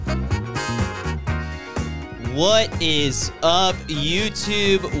What is up,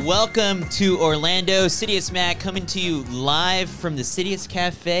 YouTube? Welcome to Orlando. Sidious Mac coming to you live from the Sidious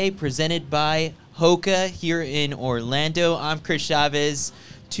Cafe, presented by Hoka here in Orlando. I'm Chris Chavez,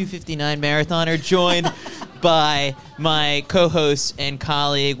 259 marathoner, joined by my co-host and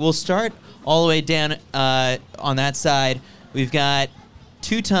colleague. We'll start all the way down on that side. We've got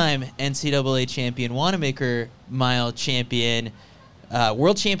two-time NCAA champion, Wanamaker Mile champion,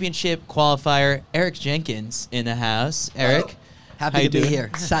 World Championship qualifier, Eric Jenkins in the house. Eric, happy to be here.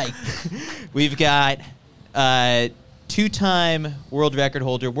 Psyched. We've got two-time world record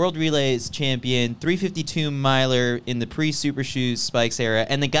holder, World Relays champion, 352 miler in the pre-Super Shoes Spikes era,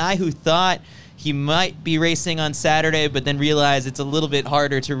 and the guy who thought he might be racing on Saturday, but then realized it's a little bit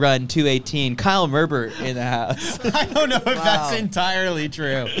harder to run 218. Kyle Merbert in the house. I don't know if that's entirely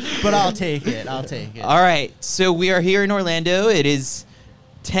true, but I'll take it. All right, so we are here in Orlando. It is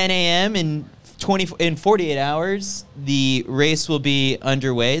 10 a.m. in 48 hours. The race will be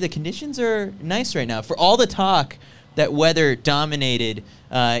underway. The conditions are nice right now. For all the talk that weather dominated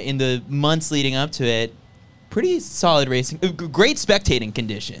in the months leading up to it, pretty solid racing. Great spectating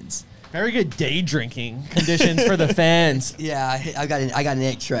conditions. Very good day drinking conditions for the fans. Yeah, I got an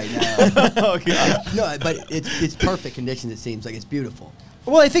itch right now. Oh, God. No, but it's perfect conditions. It seems like it's beautiful.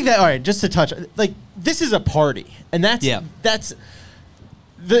 Well, I think that just to touch, this is a party, and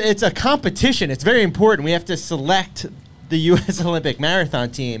it's a competition. It's very important. We have to select the U.S. Olympic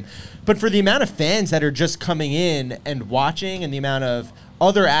marathon team, but for the amount of fans that are just coming in and watching, and the amount of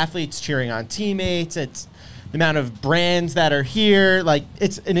other athletes cheering on teammates, it's the amount of brands that are here,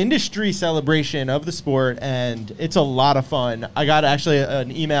 it's an industry celebration of the sport, and it's a lot of fun. I got actually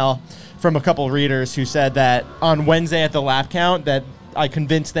an email from a couple of readers who said that on Wednesday at the lap count that I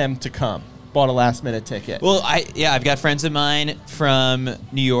convinced them to come. Bought a last-minute ticket. Well, I've got friends of mine from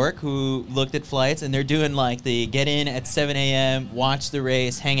New York who looked at flights, and they're doing the get in at 7 a.m., watch the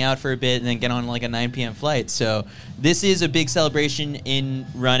race, hang out for a bit, and then get on a 9 p.m. flight. So this is a big celebration in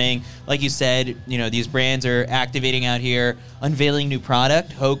running. Like you said, these brands are activating out here, unveiling new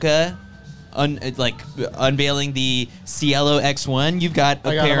product. Hoka, unveiling the Cielo X1. You've got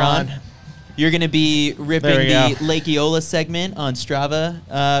a pair on. You're going to be ripping the Lake Eola segment on Strava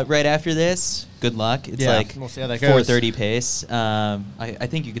right after this. Good luck. It's we'll see how that goes. 4:30 pace. I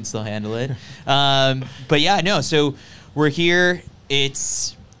think you can still handle it. But yeah, no. So we're here.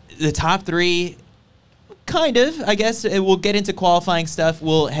 It's the top three. Kind of, I guess. We'll get into qualifying stuff.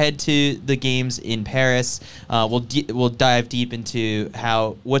 We'll head to the games in Paris. We'll dive deep into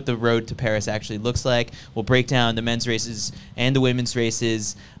what the road to Paris actually looks like. We'll break down the men's races and the women's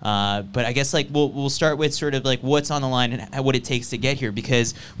races. But I guess we'll start with sort of what's on the line and what it takes to get here,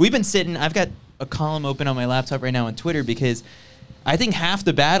 because we've been sitting. I've got a column open on my laptop right now on Twitter, because I think half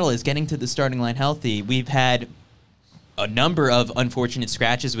the battle is getting to the starting line healthy. We've had a number of unfortunate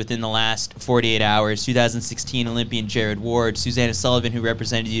scratches within the last 48 hours. 2016 Olympian Jared Ward, Susanna Sullivan, who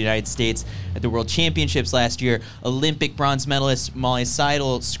represented the United States at the World Championships last year, Olympic bronze medalist Molly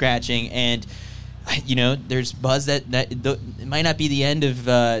Seidel scratching, and there's buzz that it might not be the end of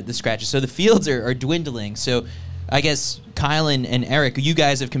the scratches. So the fields are dwindling. So I guess Kyle and Eric, you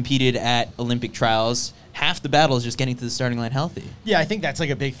guys have competed at Olympic trials. Half the battle is just getting to the starting line healthy. Yeah, I think that's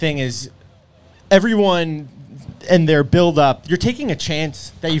a big thing is everyone and their build-up, you're taking a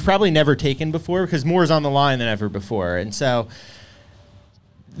chance that you've probably never taken before, because more is on the line than ever before. And so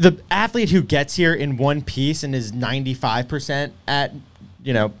the athlete who gets here in one piece and is 95% at,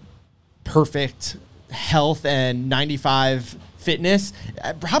 perfect health and 95 fitness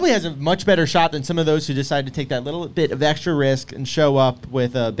probably has a much better shot than some of those who decide to take that little bit of extra risk and show up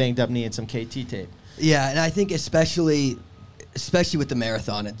with a banged-up knee and some KT tape. Yeah, and I think especially with the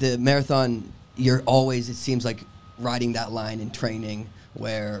marathon, you're always, it seems like, riding that line in training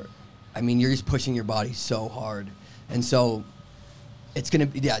where, you're just pushing your body so hard. And so it's going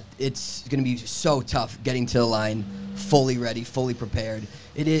to be so tough getting to the line fully ready, fully prepared.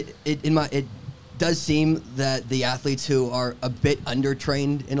 It does seem that the athletes who are a bit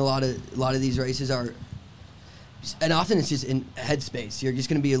undertrained in a lot of these races are, and often it's just in headspace. You're just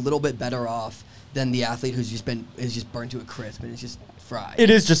going to be a little bit better off than the athlete who's just burned to a crisp and it's just fried. It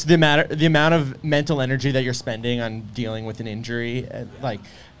is just the amount of mental energy that you're spending on dealing with an injury.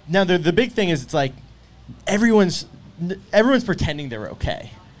 Now the big thing is everyone's pretending they're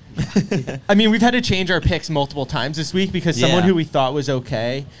okay. We've had to change our picks multiple times this week because someone who we thought was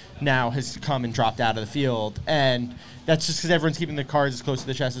okay now has come and dropped out of the field, and that's just because everyone's keeping the cards as close to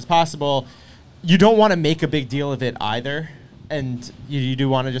the chest as possible. You don't want to make a big deal of it either. and you do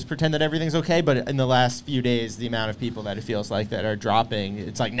want to just pretend that everything's okay, but in the last few days, the amount of people that it feels like that are dropping,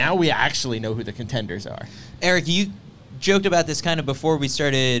 it's like now we actually know who the contenders are. Eric, you joked about this kind of before we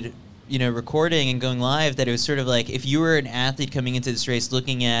started, recording and going live, that it was sort of like if you were an athlete coming into this race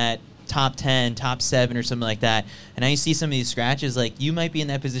looking at top 10, top 7 or something like that, and now you see some of these scratches, like you might be in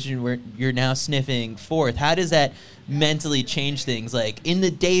that position where you're now sniffing 4th. How does that mentally change things, like in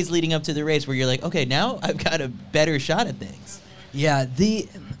the days leading up to the race where you're like, okay, now I've got a better shot at things? Yeah, it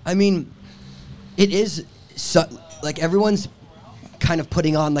is like everyone's kind of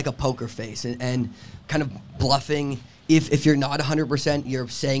putting on like a poker face and kind of bluffing. If you're not 100%, you're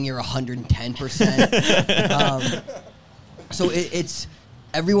saying you're 110%. So it's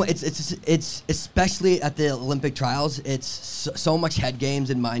everyone. It's especially at the Olympic trials. It's so much head games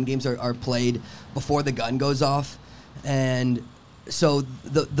and mind games are played before the gun goes off, and so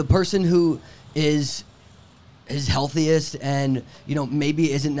the person who is healthiest and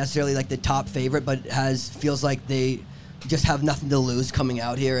maybe isn't necessarily like the top favorite, but feels like they just have nothing to lose coming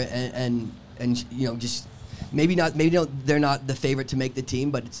out here and just maybe they're not the favorite to make the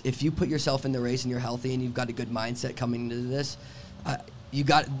team, but if you put yourself in the race and you're healthy and you've got a good mindset coming into this, you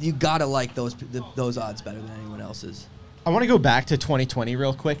gotta like those odds better than anyone else's. I want to go back to 2020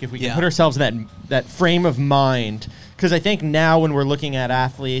 real quick, if we can put ourselves in that frame of mind, because I think now when we're looking at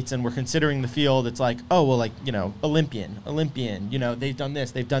athletes and we're considering the field, it's like, oh, well, like, Olympian, they've done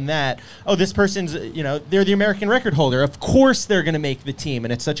this, they've done that. Oh, this person's, they're the American record holder. Of course they're going to make the team,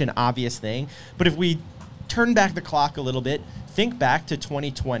 and it's such an obvious thing. But if we turn back the clock a little bit, think back to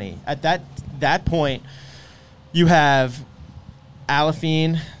 2020. At that point, you have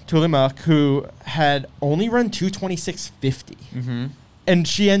Aliphine Tuliamuk, who had only run 2:26.50, and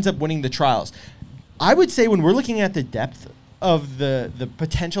she ends up winning the trials. I would say when we're looking at the depth of the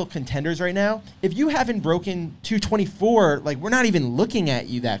potential contenders right now, if you haven't broken 2:24, like, we're not even looking at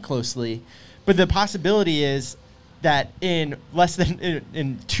you that closely. But the possibility is that in less than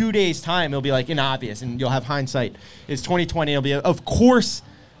in 2 days' time, it'll be like inobvious, and you'll have hindsight. It's 2020. It'll be, of course,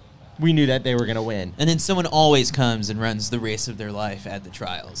 we knew that they were going to win. And then someone always comes and runs the race of their life at the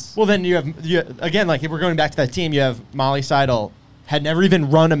trials. Well, then you again, like, if we're going back to that team, you have Molly Seidel, had never even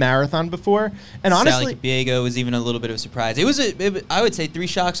run a marathon before, and honestly, Sally Kipyego was even a little bit of a surprise. It was I would say 3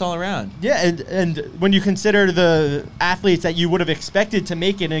 shocks all around. Yeah, and when you consider the athletes that you would have expected to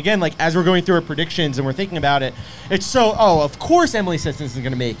make it, and again, like, as we're going through our predictions and we're thinking about it, it's of course Emily Sissons is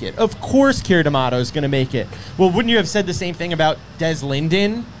going to make it. Of course Keira D'Amato is going to make it. Well, wouldn't you have said the same thing about Des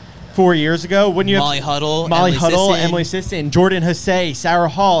Linden 4 years ago? Wouldn't you Molly have Huddle, Emily Sisson, Jordan Hussey, Sarah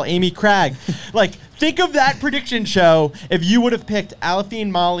Hall, Amy Cragg. Like, think of that prediction show. If you would have picked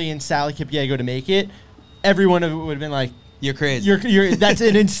Aliphine, Molly, and Sally Kipyego to make it, everyone would have been like, "You're crazy. You're that's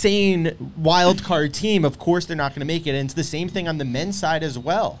an insane wild card team. Of course they're not going to make it." And it's the same thing on the men's side as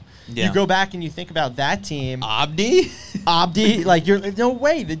well. Yeah. You go back and you think about that team. Abdi, like, you're no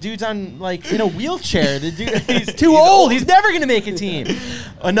way. The dude's on, like, in a wheelchair. The dude, he's too old. He's never gonna make a team.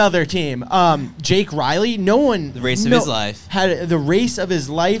 Another team. Jake Riley. No one. The race of his life. Had the race of his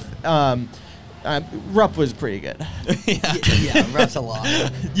life. Rupp was pretty good. Yeah, Rupp's a lot.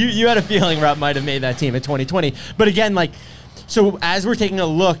 You had a feeling Rupp might have made that team in 2020, but again, like, so as we're taking a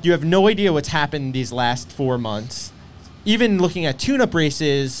look, you have no idea what's happened these last 4 months. Even looking at tune-up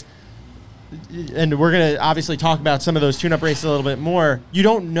races, and we're going to obviously talk about some of those tune-up races a little bit more, you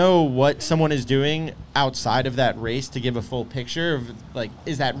don't know what someone is doing outside of that race to give a full picture of, like,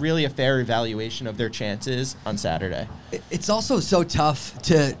 is that really a fair evaluation of their chances on Saturday? It's also so tough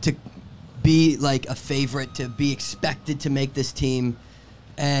to be, like, a favorite, to be expected to make this team,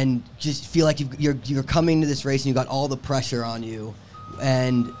 and just feel like you're coming to this race and you've got all the pressure on you,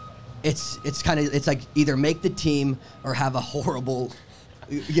 and it's like either make the team or have a horrible...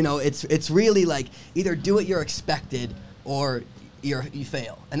 it's really like either do what you're expected or you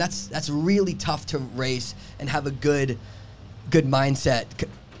fail, and that's really tough to race and have a good mindset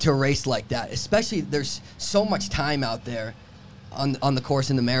to race like that. Especially there's so much time out there on the course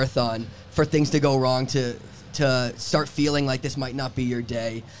in the marathon for things to go wrong, to start feeling like this might not be your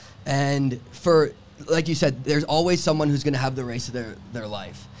day, and for, like you said, there's always someone who's going to have the race of their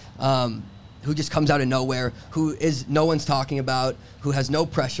life. Who just comes out of nowhere, who is no one's talking about, who has no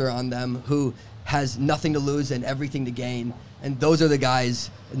pressure on them, who has nothing to lose and everything to gain. And those are the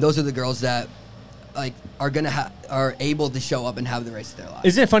guys and those are the girls that, like, are able to show up and have the race of their lives.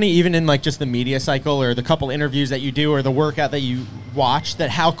 Isn't it funny, even in, like, just the media cycle or the couple interviews that you do or the workout that you watch,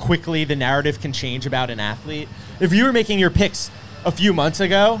 that how quickly the narrative can change about an athlete? If you were making your picks a few months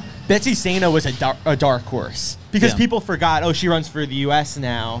ago, Betsy Sena was a dark horse because people forgot, she runs for the U.S.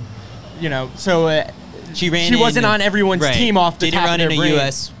 now. So She ran. She wasn't on everyone's team off the Didn't top run of their in a brain.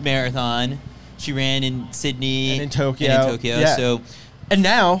 U.S. marathon. She ran in Sydney And in Tokyo. Yeah. So, And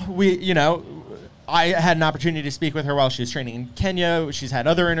now I had an opportunity to speak with her while she was training in Kenya. She's had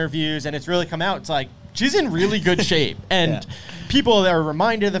other interviews, and it's really come out. It's like she's in really good shape, and people are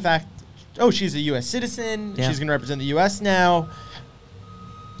reminded of the fact, she's a U.S. citizen. Yeah. She's going to represent the U.S. now.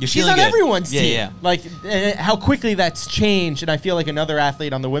 She's feeling on good. everyone's team. Yeah. Like how quickly that's changed, and I feel like another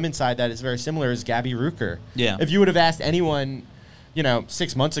athlete on the women's side that is very similar is Gabby Rucker. Yeah. If you would have asked anyone,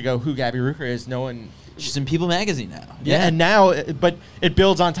 6 months ago who Gabby Rucker is, no one. She's in People magazine now. Yeah, and now, but it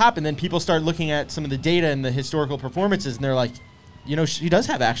builds on top, and then people start looking at some of the data and the historical performances, and they're like, she does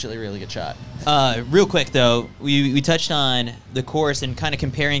have actually a really good shot. Real quick though, we touched on the course and kind of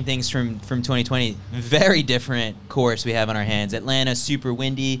comparing things from 2020. Very different course we have on our hands. Atlanta, super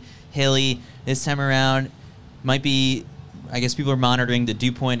windy, hilly. This time around, might be. I guess people are monitoring the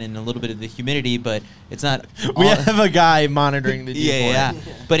dew point and a little bit of the humidity, but it's not. We have a guy monitoring the dew point. Yeah.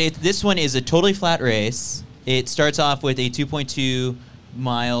 But this one is a totally flat race. It starts off with a 2.2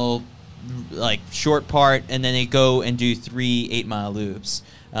 mile short part, and then they go and do 3 8-mile loops.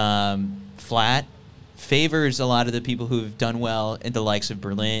 Flat favors a lot of the people who've done well in the likes of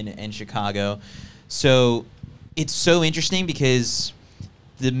Berlin and Chicago. So it's so interesting because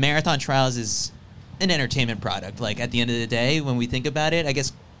the marathon trials is an entertainment product. Like at the end of the day, when we think about it, I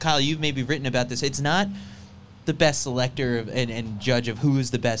guess Kyle, you've maybe written about this. It's not the best selector and judge of who is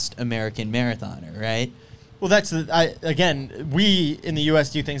the best American marathoner, right? Well, again, we in the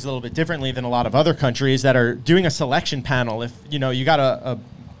U.S. do things a little bit differently than a lot of other countries that are doing a selection panel. If you got a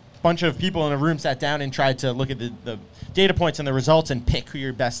bunch of people in a room sat down and tried to look at the data points and the results and pick who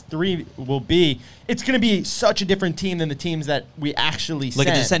your best 3 will be, it's going to be such a different team than the teams that we actually sent.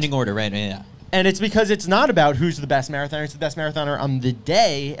 Like a descending order, right? Yeah. And it's because it's not about who's the best marathoner. It's the best marathoner on the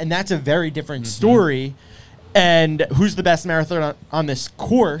day, and that's a very different story. And who's the best marathoner on this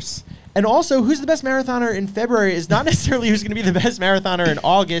course. And also, who's the best marathoner in February is not necessarily who's going to be the best marathoner in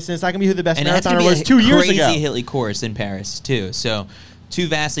August, and it's not going to be who the best marathoner was 2 years ago. Crazy hilly course in Paris, too. So, two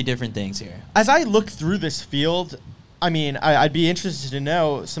vastly different things here. As I look through this field, I mean, I'd be interested to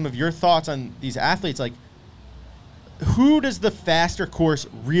know some of your thoughts on these athletes. Like, who does the faster course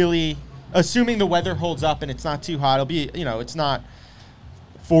really, assuming the weather holds up and it's not too hot, it'll be, it's not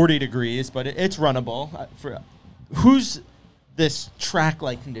 40 degrees, but it's runnable. Who's this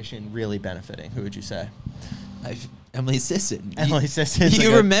track-like condition really benefiting? Who would you say? Emily Sisson. Emily Sisson.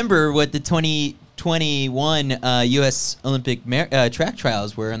 You remember what the 2021 U.S. Olympic track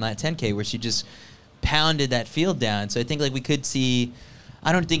trials were on that 10K, where she just pounded that field down. So I think we could see.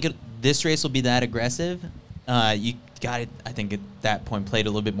 I don't think this race will be that aggressive. You got it. I think at that point played a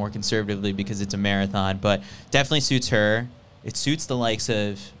little bit more conservatively because it's a marathon, but definitely suits her. It suits the likes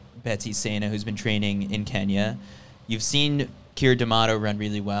of Betsy Sena, who's been training in Kenya. You've seen Keira D'Amato run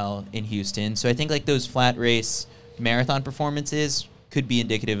really well in Houston. So I think those flat race marathon performances could be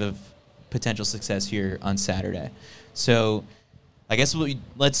indicative of potential success here on Saturday. So I guess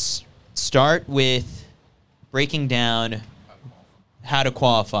let's start with breaking down how to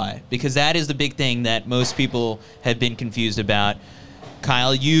qualify, because that is the big thing that most people have been confused about.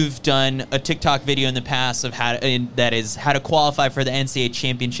 Kyle, you've done a TikTok video in the past of how to qualify for the NCAA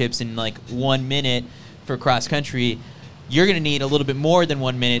championships in 1 minute for cross country. You're going to need a little bit more than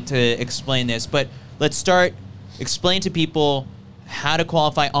 1 minute to explain this, but let's start. Explain to people how to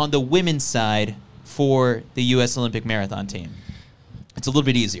qualify on the women's side for the U.S. Olympic marathon team. It's a little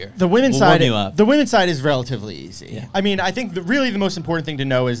bit easier. The women's We'll warm side, you up. the women's side is relatively easy. Yeah. I mean, I think really the most important thing to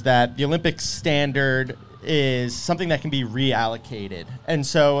know is that the Olympic standard is something that can be reallocated. And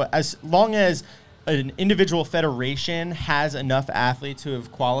so as long as an individual federation has enough athletes who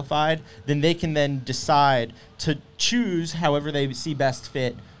have qualified, then they can then decide to choose however they see best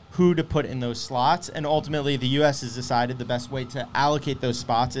fit who to put in those slots. And ultimately, the U.S. has decided the best way to allocate those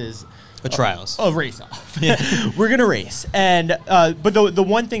spots is The trials. a race off. We're going to race. And but the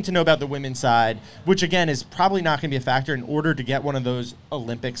one thing to know about the women's side, which again is probably not going to be a factor in order to get one of those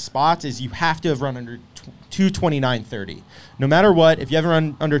Olympic spots, is you have to have run under 2:29:30. No matter what, if you haven't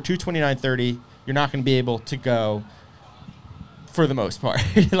run under 2:29:30, you're not going to be able to go for the most part.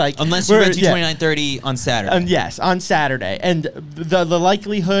 Unless you run 2:29:30 on Saturday. Yes, on Saturday. And the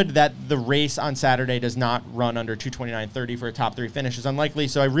likelihood that the race on Saturday does not run under 2:29:30 for a top 3 finish is unlikely.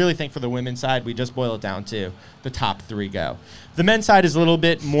 So I really think for the women's side, we just boil it down to the top 3 go. The men's side is a little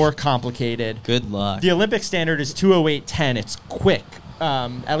bit more complicated. Good luck. The Olympic standard is 2:08:10. It's quick,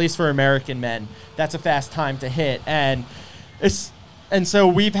 at least for American men. That's a fast time to hit. And it's And so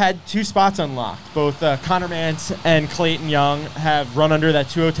we've had 2 spots unlocked. Both Connor Mantz and Clayton Young have run under that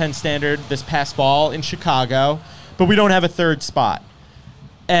 2010 standard this past fall in Chicago, but we don't have a 3rd spot.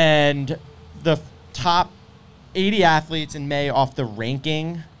 And the top 80 athletes in May off the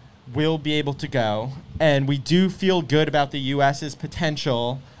ranking will be able to go. And we do feel good about the U.S.'s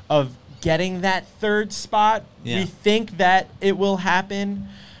potential of getting that 3rd spot. Yeah. We think that it will happen.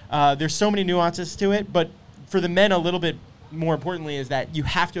 There's so many nuances to it, but for the men, a little bit more importantly is that you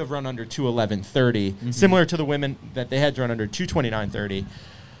have to have run under 2:11:30, similar to the women that they had to run under 2:29:30.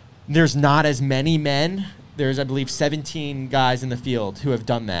 There's not as many men. There's, I believe, 17 guys in the field who have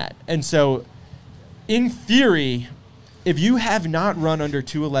done that. And so, in theory, if you have not run under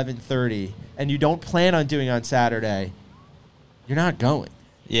 2:11:30 and you don't plan on doing on Saturday, you're not going.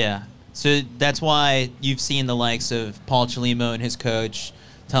 Yeah. So that's why you've seen the likes of Paul Chelimo and his coach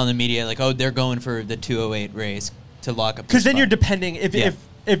telling the media, like, oh, they're going for the 2:08 race to lock up. Because then you're depending, if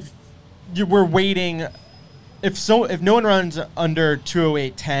you were waiting, if no one runs under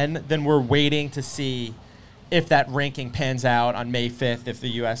 2:08:10, then we're waiting to see if that ranking pans out on May 5th, if the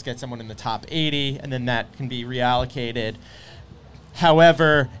U.S. gets someone in the top 80, and then that can be reallocated.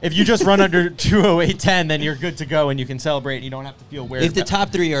 However, if you just run under 2:08:10, then you're good to go and you can celebrate and you don't have to feel weird. If the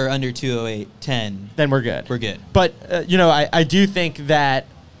top 3 are under 2:08:10, then we're good. We're good. But, I do think that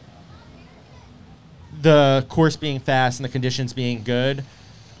the course being fast and the conditions being good,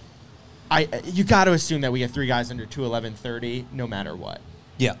 you got to assume that we have 3 guys under 2:11:30 no matter what.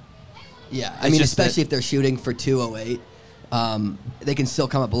 Yeah. Yeah, I mean, especially if they're shooting for 2:08, they can still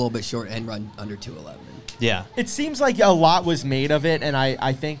come up a little bit short and run under 2:11. Yeah. It seems like a lot was made of it, and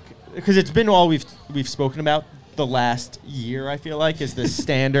I think because it's been all we've spoken about the last year, I feel like, is the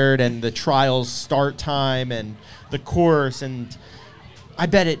standard and the trials start time and the course, and I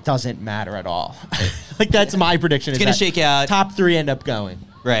bet it doesn't matter at all. Like, that's my prediction. It's going to shake out. Top 3 end up going.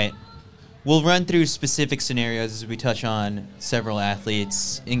 Right. We'll run through specific scenarios as we touch on several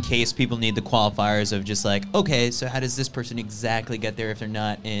athletes in case people need the qualifiers of just like, okay, so how does this person exactly get there if they're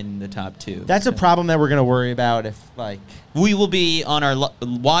not in the top 2? That's a problem that we're going to worry about if, like... We will be on our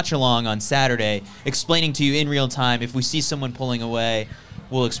watch-along on Saturday explaining to you in real time if we see someone pulling away.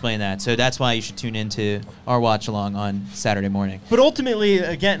 We'll explain that. So that's why you should tune into our watch-along on Saturday morning. But ultimately,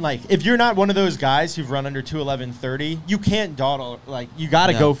 again, like, if you're not one of those guys who've run under 2:11:30, you can't dawdle. Like, you got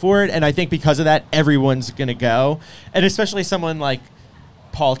to go for it. And I think because of that, everyone's going to go. And especially someone like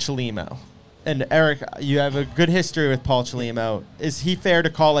Paul Chelimo. And Eric, you have a good history with Paul Chelimo. Is he fair to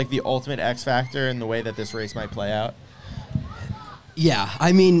call, like, the ultimate X factor in the way that this race might play out? Yeah,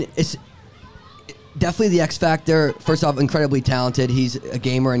 I mean, it's definitely the X factor. First off, incredibly talented. He's a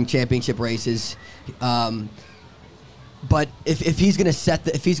gamer in championship races. But if he's gonna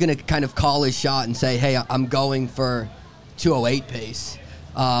if he's gonna kind of call his shot and say, "Hey, I'm going for 2:08 pace,"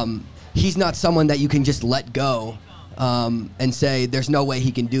 he's not someone that you can just let go and say, "There's no way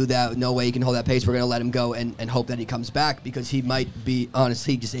he can do that. No way he can hold that pace. We're gonna let him go and hope that he comes back," because he might be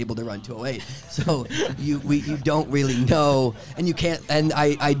honestly just able to run 2:08. So you don't really know, and you can't. And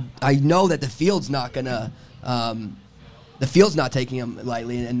I know that the field's not gonna. The field's not taking him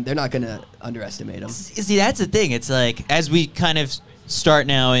lightly, and they're not going to underestimate him. See, that's the thing. It's like, as we kind of start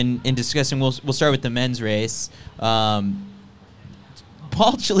now in discussing, we'll start with the men's race. Paul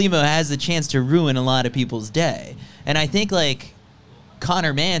Chelimo has the chance to ruin a lot of people's day. And I think, like,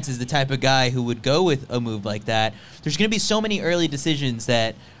 Connor Mantz is the type of guy who would go with a move like that. There's going to be so many early decisions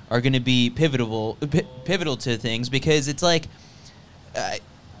that are going to be pivotal to things, because it's like,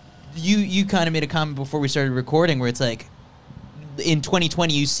 you kind of made a comment before we started recording where it's like, in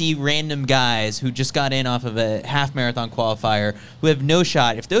 2020, you see random guys who just got in off of a half marathon qualifier who have no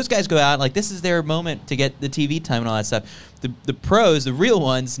shot. If those guys go out, like, this is their moment to get the TV time and all that stuff. The pros, the real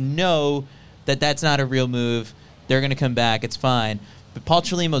ones, know that that's not a real move. They're going to come back. It's fine. But Paul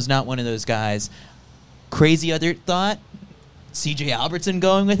Chelimo's not one of those guys. Crazy other thought, C.J. Albertson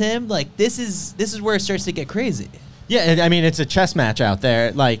going with him. Like, this is where it starts to get crazy. Yeah, I mean, it's a chess match out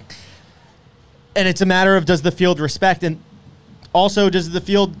there. Like, and it's a matter of, does the field respect, and also, does the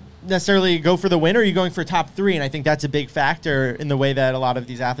field necessarily go for the win, or are you going for top 3? And I think that's a big factor in the way that a lot of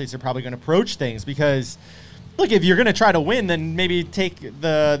these athletes are probably going to approach things, because, look, if you're going to try to win, then maybe take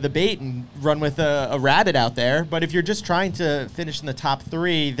the bait and run with a rabbit out there. But if you're just trying to finish in the top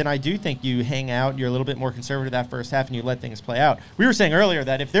 3, then I do think you hang out, you're a little bit more conservative that first half, and you let things play out. We were saying earlier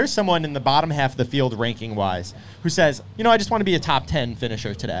that if there's someone in the bottom half of the field ranking-wise who says, I just want to be a top 10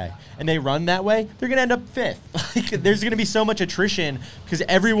 finisher today, and they run that way, they're going to end up 5th. Like, there's going to be so much attrition because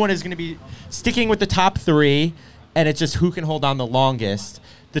everyone is going to be sticking with the top 3, and it's just who can hold on the longest.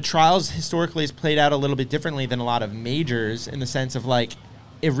 The trials historically has played out a little bit differently than a lot of majors in the sense of like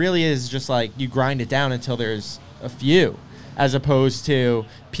it really is just like you grind it down until there's a few, as opposed to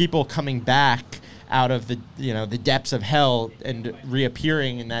people coming back out of the the depths of hell and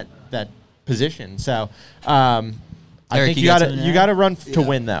reappearing in that position. So I Eric, think you you got got to run to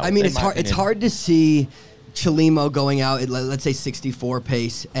win though. I mean, in it's my hard. It's opinion. hard to see Chelimo going out at let's say 64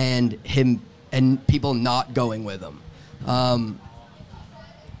 pace and him and people not going with him.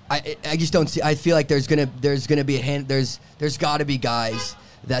 I just don't see. I feel like there's gonna be a hand. There's got to be guys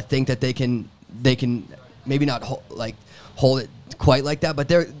that think that they can maybe not hold it quite like that,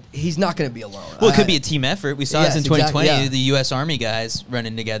 but he's not going to be alone. Well, it could be a team effort. We saw this in 2020, exactly, yeah. the U.S. Army guys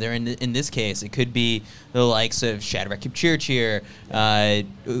running together. And in this case, it could be the likes of Shadrach Kipchirchir,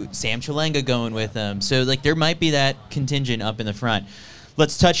 Sam Chalenga going with them. So, like, there might be that contingent up in the front.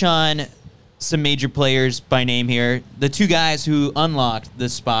 Let's touch on some major players by name here. The two guys who unlocked the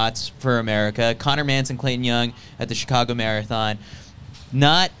spots for America, Connor Mantz and Clayton Young at the Chicago Marathon.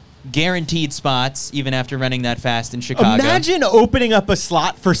 Not guaranteed spots even after running that fast in Chicago. Imagine opening up a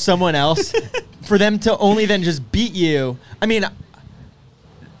slot for someone else for them to only then just beat you. I mean,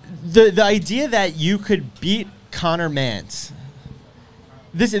 the idea that you could beat Connor Mantz,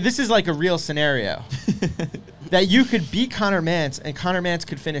 this is like a real scenario. That you could beat Connor Mantz and Connor Mantz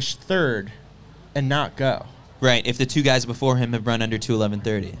could finish third and not go. Right, if the two guys before him have run under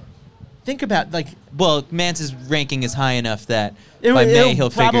 2:11:30. Think about, like... Well, Mantz's ranking is high enough that By by May it'll he'll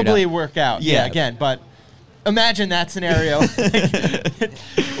figure it out. probably work out. Yeah. Yeah, again, but imagine that scenario.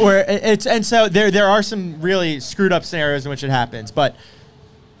 Where it's and so there are some really screwed up scenarios in which it happens, but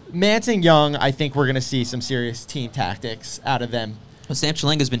Mantz and Young, I think we're going to see some serious team tactics out of them. Well, Sam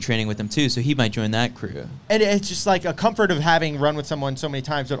Chalenga's been training with them too, so he might join that crew. And it's just like a comfort of having run with someone so many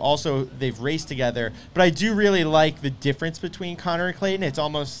times, but also they've raced together. But I do really like the difference between Connor and Clayton. It's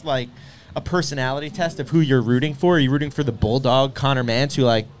almost like a personality test of who you're rooting for. Are you rooting for the bulldog, Connor Mantz, who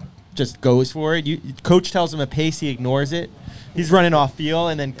like just goes for it? Coach tells him a pace, he ignores it. He's running off feel,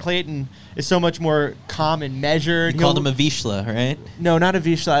 and then Clayton is so much more calm and measured. You called him a Vizsla, right? No, not a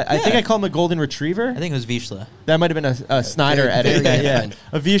Vizsla. I think Yeah. I called him a golden retriever. I think it was Vizsla. That might have been a Snyder Very- edit. very Yeah, different.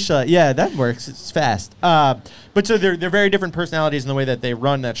 a Vizsla. Yeah, that works. It's fast. But so they're very different personalities in the way that they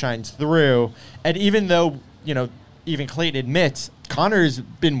run that shines through. And even though even Clayton admits Connor's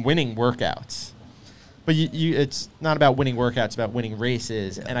been winning workouts. But it's not about winning workouts, it's about winning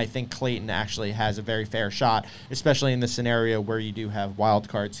races. Yeah. And I think Clayton actually has a very fair shot, especially in the scenario where you do have wild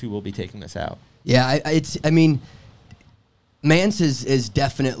cards who will be taking this out. Yeah, I mean, Mantz is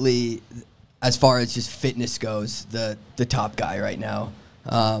definitely, as far as just fitness goes, the top guy right now.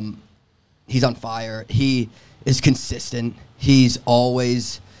 He's on fire. He is consistent. He's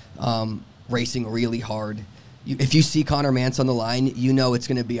always racing really hard. If you see Connor Mantz on the line, you know it's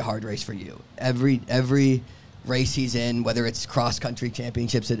going to be a hard race for you. Every race he's in, whether it's cross-country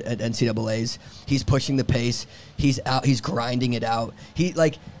championships at NCAAs, he's pushing the pace. He's out. He's grinding it out.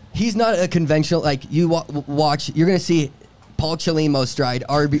 He's not a conventional, you watch, you're going to see Paul Chelimo's stride,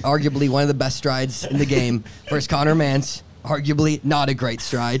 arguably one of the best strides in the game, versus Connor Mantz, arguably not a great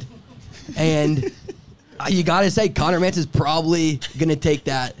stride. And you got to say, Connor Mantz is probably going to take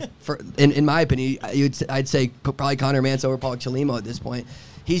that, in my opinion. I'd say probably Connor Mantz over Paul Chelimo at this point.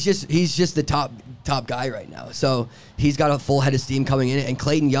 He's just the top guy right now. So he's got a full head of steam coming in, and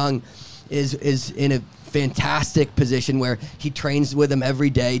Clayton Young is in a fantastic position where he trains with him every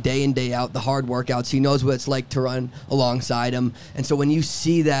day in, day out, the hard workouts. He knows what it's like to run alongside him. And so when you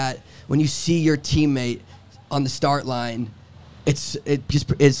see your teammate on the start line, it's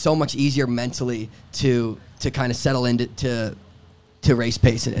so much easier mentally to kind of settle into race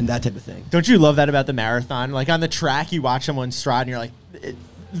pace and that type of thing. Don't you love that about the marathon? Like on the track, you watch someone stride and you're like,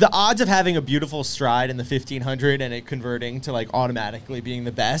 the odds of having a beautiful stride in the 1500 and it converting to like automatically being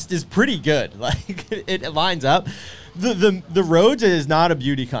the best is pretty good. Like it lines up. The roads is not a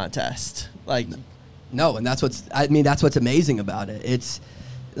beauty contest. Like no, and that's what's amazing about it. It's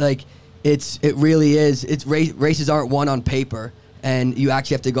like it really is. It's races aren't won on paper, and you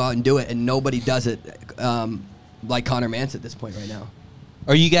actually have to go out and do it, and nobody does it like Connor Mantz at this point right now.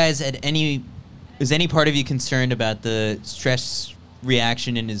 Are you guys is any part of you concerned about the stress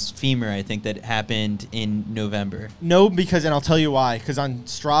reaction in his femur, I think, that happened in November? no, and I'll tell you why. Because on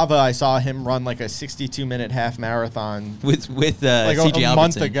Strava, I saw him run like a 62-minute half marathon With like C.J. a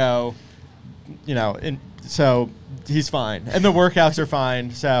month Albertson. ago. And so he's fine, and the workouts are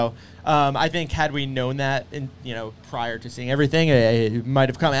fine. So I think had we known that, prior to seeing everything, it might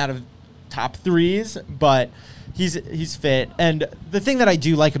have come out of top threes, but he's fit. And the thing that I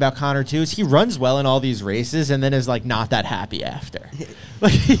do like about Connor too is he runs well in all these races and then is like not that happy after.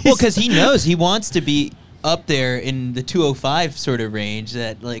 Well, because he knows he wants to be up there in the 205 sort of range,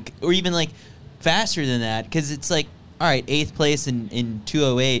 that like, or even like faster than that, because it's like, all right, 8th place in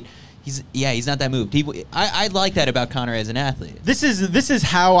 208. He's not that moved. I like that about Connor as an athlete. This is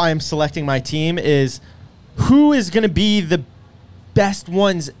how I'm selecting my team, is who is going to be the best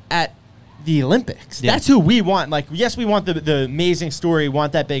ones at the Olympics. Yeah. That's who we want. Like, yes, we want the amazing story,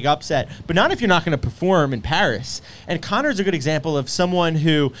 want that big upset, but not if you're not going to perform in Paris. And Connor's a good example of someone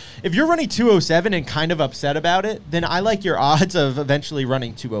who, if you're running 207 and kind of upset about it, then I like your odds of eventually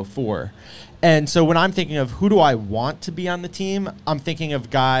running 204. And so when I'm thinking of who do I want to be on the team, I'm thinking of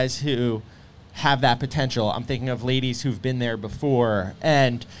guys who have that potential. I'm thinking of ladies who've been there before.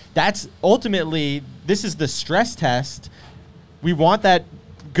 And that's ultimately, this is the stress test. We want that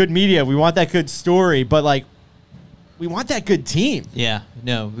good media. We want that good story. But, like, we want that good team. Yeah,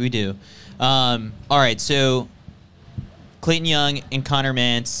 no, we do. All right, so Clayton Young and Connor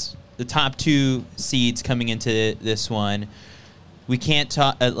Mance, the top 2 seeds coming into this one. We can't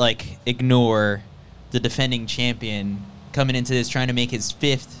ignore the defending champion coming into this, trying to make his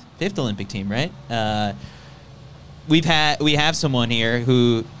fifth Olympic team, right? We have someone here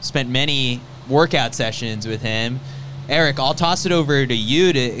who spent many workout sessions with him. Eric, I'll toss it over to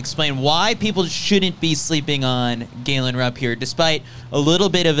you to explain why people shouldn't be sleeping on Galen Rupp here, despite a little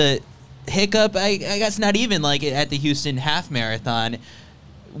bit of a hiccup. I guess not even like at the Houston Half Marathon.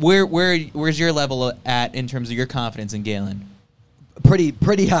 Where's your level at in terms of your confidence in Galen?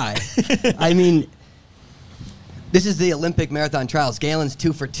 Pretty high. I mean, this is the Olympic marathon trials. Galen's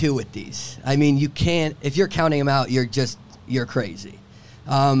 2 for 2 with these. I mean, you can't, if you're counting him out, you're crazy.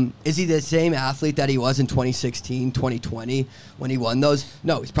 Is he the same athlete that he was in 2016, 2020 when he won those?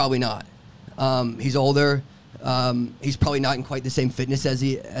 No, he's probably not. He's older. He's probably not in quite the same fitness as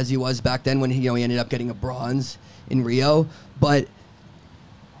he was back then when he ended up getting a bronze in Rio. But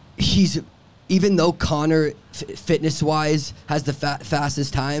even though Connor, fitness-wise, has the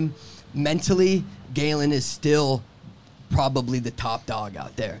fastest time, mentally, Galen is still probably the top dog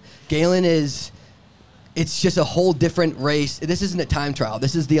out there. Galen it's just a whole different race. This isn't a time trial.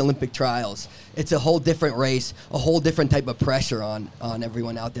 This is the Olympic trials. It's a whole different race, a whole different type of pressure on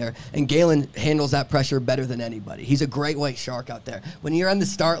everyone out there. And Galen handles that pressure better than anybody. He's a great white shark out there. When you're on the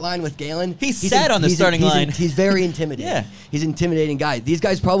start line with Galen, he's sat on the starting line. He's very intimidating. Yeah. He's an intimidating guy. These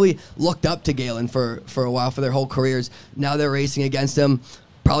guys probably looked up to Galen for a while, for their whole careers. Now they're racing against him.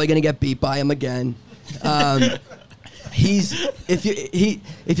 Probably going to get beat by him again.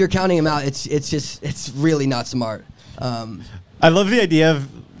 If you're counting him out, it's really not smart. I love the idea of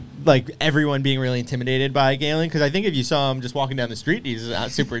like everyone being really intimidated by Galen, because I think if you saw him just walking down the street, he's not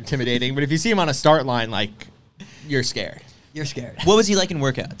super intimidating. But if you see him on a start line, like, you're scared. You're scared. What was he like in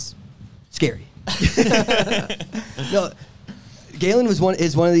workouts? Scary. No, Galen is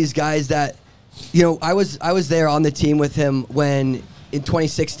one of these guys that, I was there on the team with him when in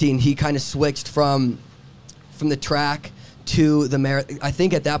 2016 he kind of switched from the track to the marathon. I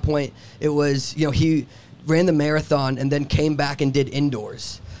think at that point it was, he ran the marathon and then came back and did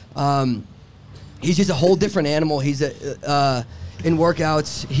indoors. He's just a whole different animal. He's in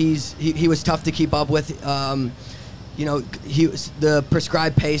workouts. He was tough to keep up with. The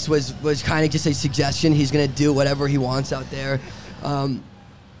prescribed pace was kind of just a suggestion. He's going to do whatever he wants out there, and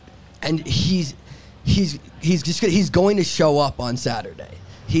he's going to show up on Saturday.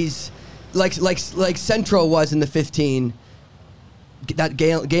 He's like Centro was in the 15. That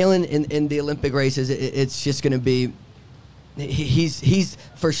Galen in the Olympic races, it's just going to be. He's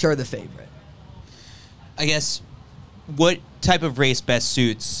for sure the favorite. I guess, what type of race best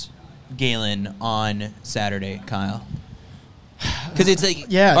suits Galen on Saturday, Kyle? Because it's like,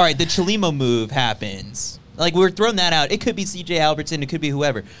 yeah. All right, the Chelimo move happens. Like, we're throwing that out. It could be C.J. Albertson. It could be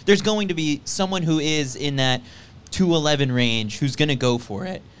whoever. There's going to be someone who is in that 211 range who's going to go for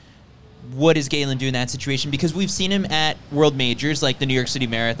it. What does Galen do in that situation? Because we've seen him at World Majors, like the New York City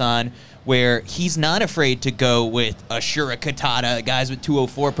Marathon, where he's not afraid to go with Ashura Katata, guys with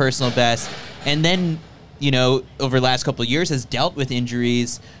 204 personal best, and then, over the last couple of years has dealt with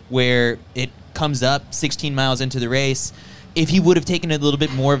injuries where it comes up 16 miles into the race. If he would have taken a little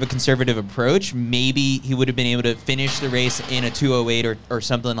bit more of a conservative approach, maybe he would have been able to finish the race in a 208 or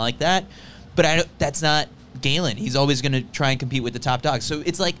something like that. But that's not Galen. He's always going to try and compete with the top dogs. So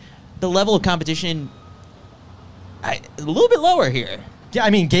it's like the level of competition a little bit lower here. Yeah,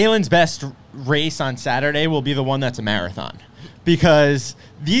 I mean, Galen's best race on Saturday will be the one that's a marathon, because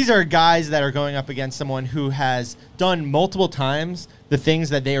these are guys that are going up against someone who has done multiple times the things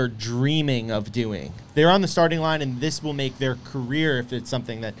that they are dreaming of doing. They're on the starting line, and this will make their career if it's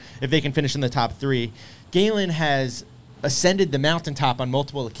something that, if they can finish in the top 3. Galen has ascended the mountaintop on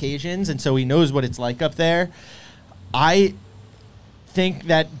multiple occasions, and so he knows what it's like up there. I think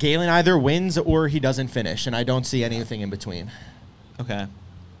that Galen either wins or he doesn't finish, and I don't see anything in between. Okay.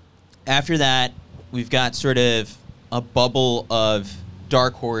 After that, we've got sort of a bubble of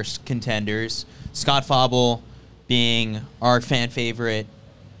dark horse contenders. Scott Fauble being our fan favorite,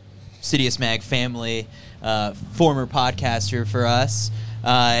 Sidious Mag family, former podcaster for us.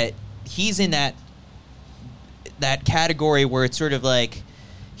 He's in that category where it's sort of like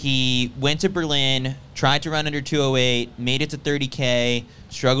he went to Berlin, tried to run under 208, made it to 30K,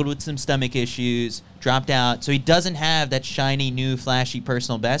 struggled with some stomach issues, dropped out. So he doesn't have that shiny, new, flashy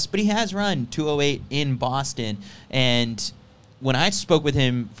personal best, but he has run 208 in Boston. And when I spoke with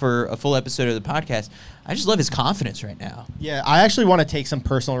him for a full episode of the podcast, I just love his confidence right now. Yeah, I actually want to take some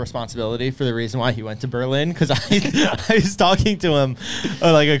personal responsibility for the reason why he went to Berlin, because I was talking to him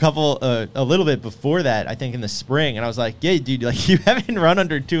a little bit before that, I think in the spring, and I was like, yeah, dude, like you haven't run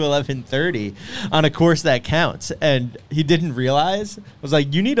under 2:11:30 on a course that counts. And he didn't realize. I was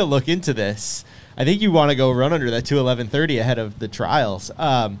like, you need to look into this. I think you want to go run under that 2:11:30 ahead of the trials.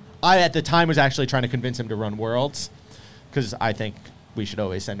 I, at the time, was actually trying to convince him to run Worlds, because I think we should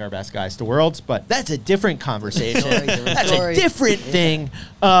always send our best guys to Worlds, but that's a different conversation. That's a different thing.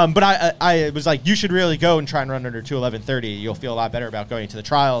 But I was like, you should really go and try and run under 2:11:30. You'll feel a lot better about going to the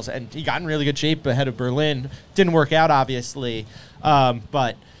trials. And he got in really good shape ahead of Berlin. Didn't work out, obviously.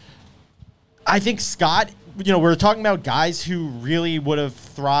 But I think Scott, we're talking about guys who really would have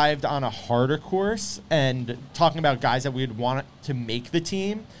thrived on a harder course, and talking about guys that we'd want to make the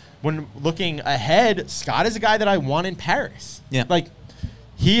team. When looking ahead, Scott is a guy that I want in Paris. Yeah. Like,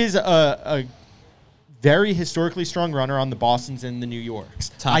 he is a very historically strong runner on the Bostons and the New Yorks.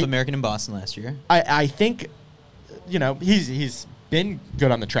 Top American in Boston last year. I think, he's been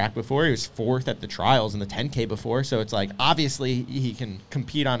good on the track before. He was 4th at the trials in the 10K before. So it's like, obviously, he can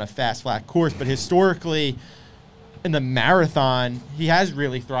compete on a fast, flat course. But historically, in the marathon, he has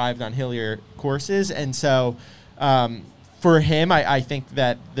really thrived on hillier courses. And so for him, I think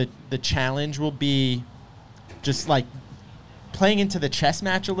that the challenge will be just like playing into the chess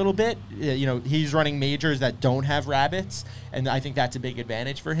match a little bit. He's running majors that don't have rabbits, and I think that's a big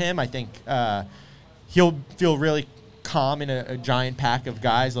advantage for him. I think he'll feel really calm in a giant pack of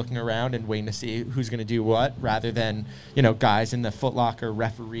guys looking around and waiting to see who's going to do what, rather than guys in the Foot Locker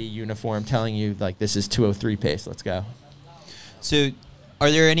referee uniform telling you, like, this is 2:03 pace, let's go. So are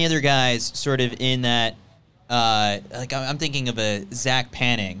there any other guys sort of in that, I'm thinking of a Zach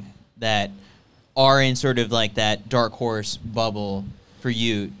Panning, that are in sort of like that dark horse bubble for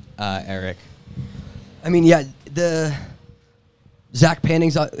you, Eric? I mean, yeah, the Zach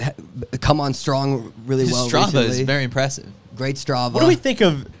Panning's come on strong really well Strava recently. is very impressive. Great Strava. What do we think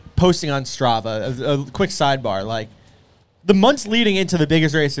of posting on Strava? A quick sidebar, like the months leading into the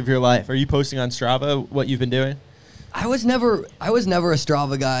biggest race of your life, are you posting on Strava what you've been doing? I was never a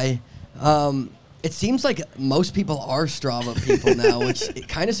Strava guy. It seems like most people are Strava people now, which it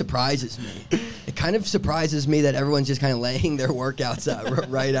kind of surprises me. It kind of surprises me that everyone's just kind of laying their workouts out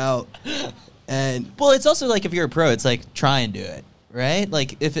right out. And well, it's also like if you're a pro, it's like try and do it, right?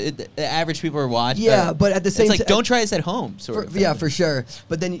 Like if the average people are watching. Yeah, but at the same time, it's like don't try this at home. Sort of. Yeah, for sure.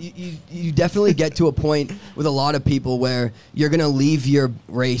 But then you definitely get to a point with a lot of people where you're gonna leave your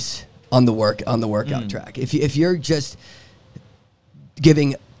race on the workout track. If you're just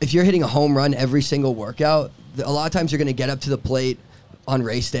if you're hitting a home run every single workout, a lot of times you're going to get up to the plate on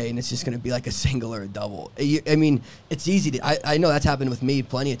race day and it's just going to be like a single or a double. I mean, it's easy I know that's happened with me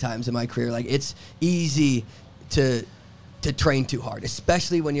plenty of times in my career. Like, it's easy to train too hard,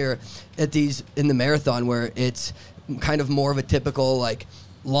 especially when you're at in the marathon, where it's kind of more of a typical, like,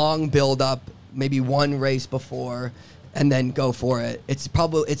 long build up, maybe one race before and then go for it.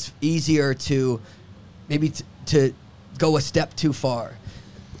 It's easier to maybe to go a step too far.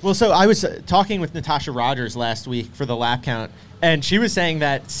 Well, so I was talking with Natasha Rogers last week for the lap count, and she was saying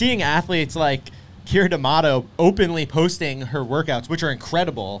that seeing athletes like Kira D'Amato openly posting her workouts, which are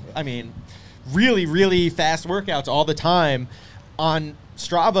incredible, I mean, really, really fast workouts all the time on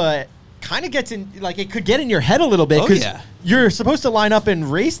Strava, kind of gets in, like, it could get in your head a little bit, because you're supposed to line up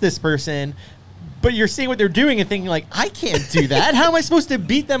and race this person, but you're seeing what they're doing and thinking, like, I can't do that. How am I supposed to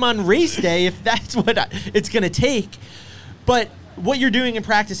beat them on race day if that's what it's going to take? But what you're doing in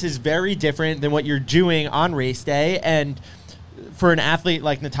practice is very different than what you're doing on race day. And for an athlete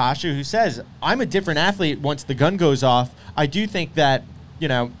like Natasha who says, I'm a different athlete once the gun goes off, I do think that,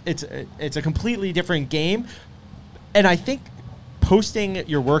 it's a completely different game. And I think posting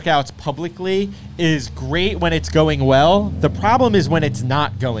your workouts publicly is great when it's going well. The problem is when it's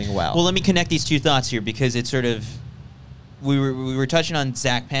not going well. Well, let me connect these two thoughts here because it's sort of we were touching on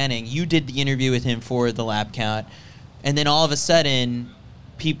Zach Panning. You did the interview with him for the lap count, and then all of a sudden,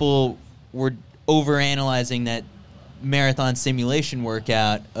 people were overanalyzing that marathon simulation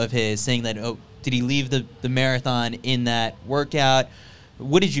workout of his, saying that, did he leave the marathon in that workout?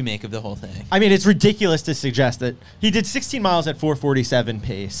 What did you make of the whole thing? I mean, it's ridiculous to suggest that he did 16 miles at 4:47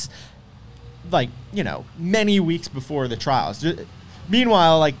 pace, many weeks before the trials.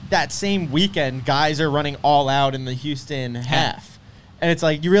 Meanwhile, that same weekend, guys are running all out in the Houston half. And it's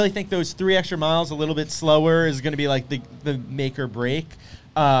you really think those 3 extra miles a little bit slower is going to be the make or break?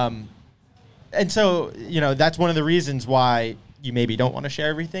 And so, that's one of the reasons why you maybe don't want to share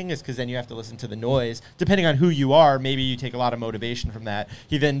everything, is because then you have to listen to the noise. Depending on who you are, maybe you take a lot of motivation from that.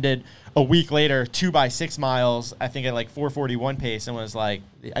 He then did a week later 2 by 6 miles, I think at 4:41 pace, and was I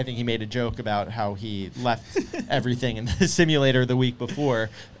think he made a joke about how he left everything in the simulator the week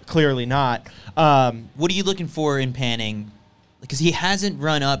before. Clearly not. What are you looking for in Panning? Because he hasn't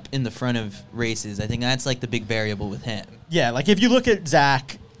run up in the front of races. I think that's the big variable with him. Yeah, if you look at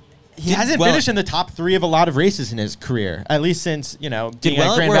Zach, he hasn't finished in the top 3 of a lot of races in his career, at least since, being at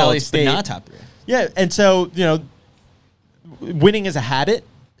Grand Valley State. But not top 3. Yeah, and so, winning is a habit.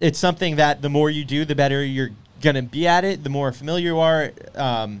 It's something that the more you do, the better you're going to be at it. The more familiar you are,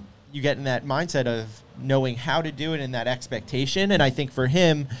 you get in that mindset of knowing how to do it and that expectation. And I think for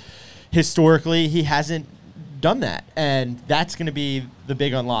him, historically, he hasn't done that, and that's going to be the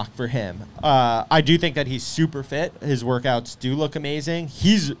big unlock for him. I do think that he's super fit. His workouts do look amazing.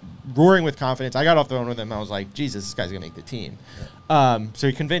 He's roaring with confidence. I got off the phone with him. I was like, Jesus, this guy's going to make the team. So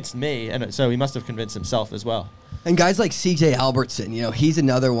he convinced me, and so he must have convinced himself as well. And guys like CJ Albertson, he's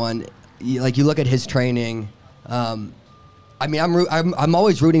another one. You look at his training. I'm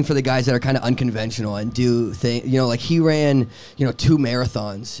always rooting for the guys that are kind of unconventional and do things. He ran 2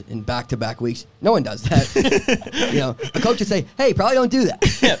 marathons in back-to-back weeks. No one does that. A coach would say, "Hey, probably don't do that."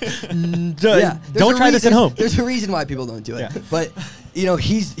 Don't try this at home. There's a reason why people don't do it. Yeah. But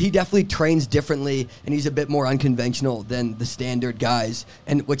he definitely trains differently, and he's a bit more unconventional than the standard guys,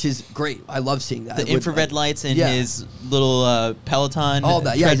 and which is great. I love seeing that. The infrared lights in his little Peloton. All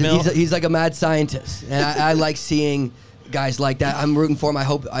that. Yeah, treadmill. he's like a mad scientist, and I like seeing guys like that. I'm rooting for him. I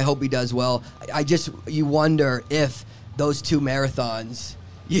hope he does well. You wonder if those 2 marathons,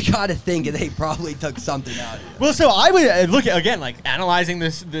 you got to think they probably took something out of it. Well, so I would look at, again, analyzing the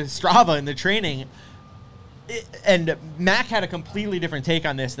Strava and the training, and Mac had a completely different take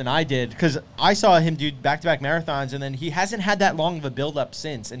on this than I did, because I saw him do back-to-back marathons, and then he hasn't had that long of a build-up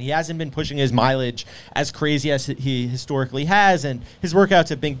since, and he hasn't been pushing his mileage as crazy as he historically has, and his workouts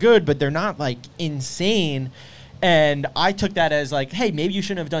have been good, but they're not, insane. And I took that as hey, maybe you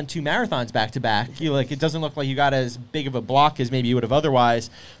shouldn't have done 2 marathons back to back. It doesn't look like you got as big of a block as maybe you would have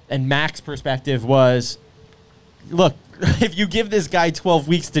otherwise. And Mac's perspective was, look, if you give this guy 12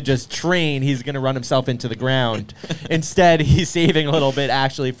 weeks to just train, he's going to run himself into the ground. Instead, he's saving a little bit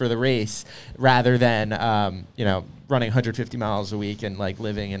actually for the race, rather than running 150 miles a week and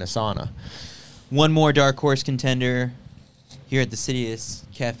living in a sauna. One more dark horse contender here at the Citius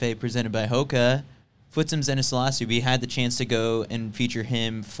Cafe, presented by Hoka. Futsum Zenisilasu. We had the chance to go and feature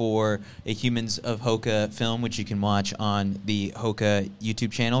him for a Humans of Hoka film, which you can watch on the Hoka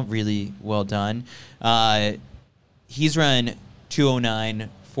YouTube channel. Really well done. He's run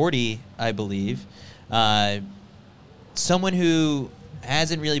 2:09:40, I believe. Someone who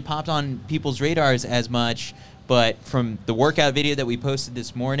hasn't really popped on people's radars as much, but from the workout video that we posted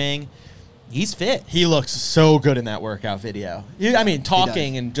this morning, he's fit. He looks so good in that workout video.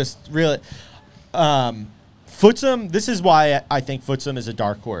 Talking and just really... Futsum, this is why I think Futsum is a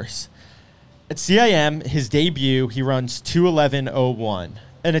dark horse. At CIM, his debut, he runs 2:11:01.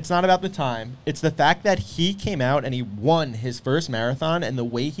 And it's not about the time. It's the fact that he came out and he won his first marathon, and the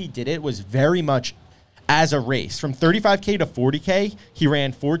way he did it was very much as a race. From 35K to 40K, he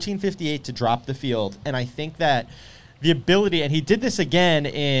ran 14:58 to drop the field. And I think that the ability, and he did this again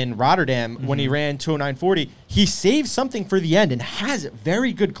in Rotterdam when he ran 2:09:40, he saved something for the end and has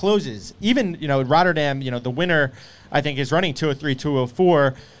very good closes. Even, Rotterdam, the winner, I think, is running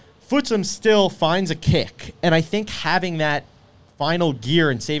 2:03:2:04. Futsum still finds a kick. And I think having that final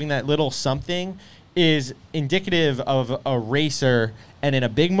gear and saving that little something is indicative of a racer. And in a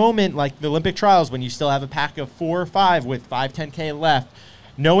big moment like the Olympic trials, when you still have a pack of 4 or 5 with 5:10K left,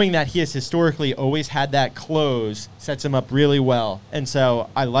 knowing that he has historically always had that close sets him up really well. And so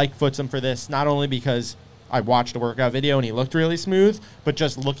I like Footsum for this, not only because I watched a workout video and he looked really smooth, but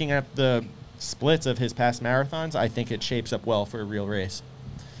just looking at the splits of his past marathons, I think it shapes up well for a real race.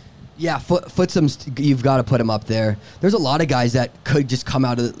 Yeah, Footsum's, you've got to put him up there. There's a lot of guys that could just come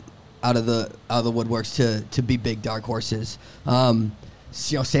out of the woodworks to be big dark horses. Sam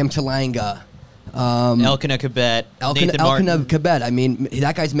Chalanga, Elkanah Kibet, Nathan Martin. Elkanah Kibet. I mean,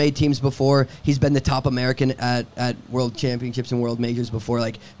 that guy's made teams before. He's been the top American at world championships and world majors before.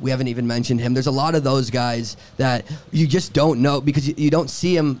 Like, we haven't even mentioned him. There's a lot of those guys that you just don't know because you don't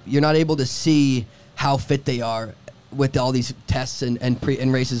see them. You're not able to see how fit they are with all these tests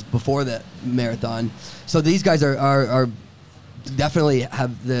and races before the marathon. So these guys are definitely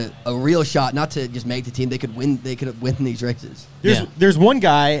have a real shot not to just make the team. They could win these races. There's one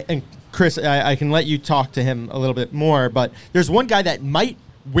guy, and Chris, I can let you talk to him a little bit more, but there's one guy that might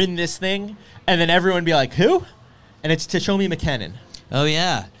win this thing, and then everyone be like, who? And it's Tashomi McKinnon. Oh,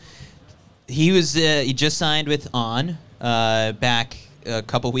 yeah. He just signed with On back a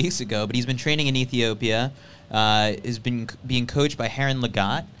couple weeks ago, but he's been training in Ethiopia. Has been being coached by Heron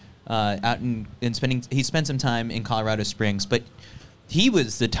Lagat he spent some time in Colorado Springs, but he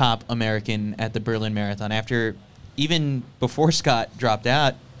was the top American at the Berlin Marathon. Even before Scott dropped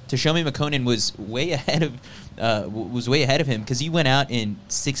out, Tashomi McKinnon was way ahead of him because he went out in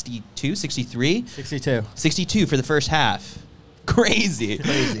 62 for the first half. Crazy.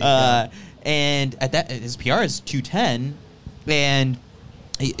 And at that, his PR is 2:10, and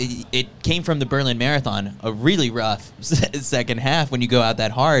it came from the Berlin Marathon, a really rough second half when you go out that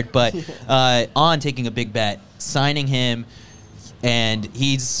hard, but On taking a big bet, signing him, and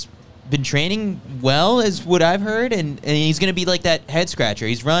he's been training well, is what I've heard, and he's going to be like that head scratcher.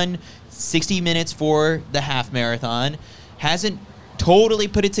 He's run 60 minutes for the half marathon, hasn't totally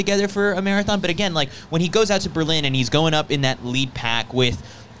put it together for a marathon, but again, like when he goes out to Berlin and he's going up in that lead pack with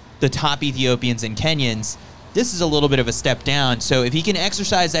the top Ethiopians and Kenyans, this is a little bit of a step down. So if he can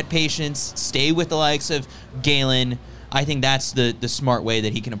exercise that patience, stay with the likes of Galen, I think that's the smart way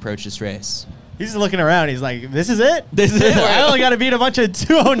that he can approach this race. He's looking around. He's like, this is it? This is it? I only got to beat a bunch of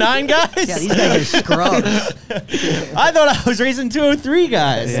 209 guys? Yeah, these guys are scrubs. I thought I was racing 203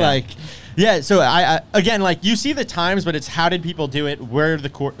 guys. Yeah. So I again, like, you see the times, but it's how did people do it? What are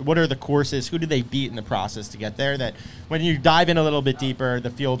the courses? Who did they beat in the process to get there? That when you dive in a little bit deeper, the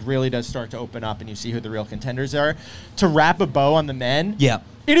field really does start to open up, and you see who the real contenders are. To wrap a bow on the men,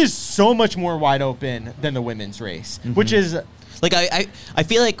 it is so much more wide open than the women's race, which is like I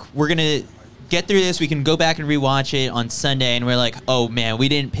feel like we're gonna get through this. We can go back and rewatch it on Sunday, and we're like, oh man, we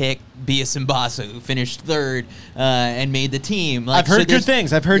didn't pick Bia Simbasa, who finished third and made the team. Like, I've heard good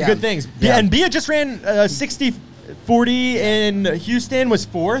things. Good things. Yeah. And Bia just ran 60-40 in Houston, was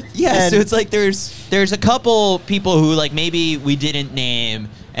fourth. Yeah, so it's like there's a couple people who like maybe we didn't name,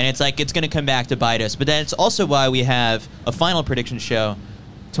 and it's like it's going to come back to bite us. But then it's also why we have a final prediction show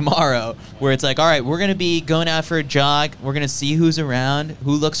tomorrow where it's like, all right, we're going to be going out for a jog. We're going to see who's around,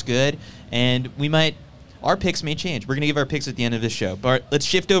 who looks good, and our picks may change. We're going to give our picks at the end of this show. But let's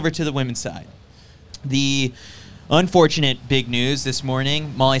shift over to the women's side. The unfortunate big news this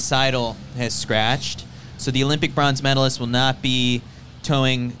morning, Molly Seidel has scratched. So the Olympic bronze medalist will not be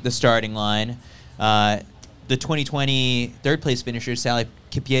towing the starting line. The 2020 third-place finisher, Sally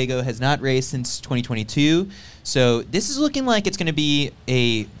Kipyego, has not raced since 2022. So this is looking like it's going to be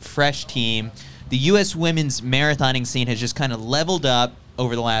a fresh team. The U.S. women's marathoning scene has just kind of leveled up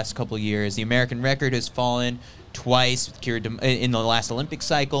over the last couple of years. The American record has fallen twice with in the last Olympic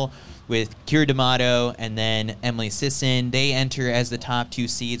cycle with Kira D'Amato and then Emily Sisson. They enter as the top two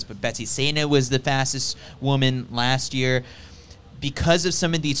seeds, but Betsy Sena was the fastest woman last year. Because of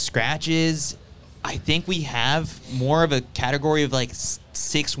some of these scratches, I think we have more of a category of like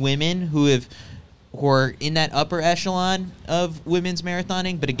 6 women who are in that upper echelon of women's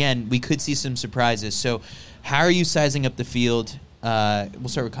marathoning. But again, we could see some surprises. So how are you sizing up the field? We'll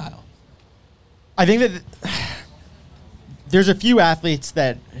start with Kyle. I think that there's a few athletes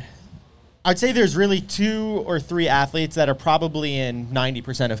that I'd say there's really 2 or 3 athletes that are probably in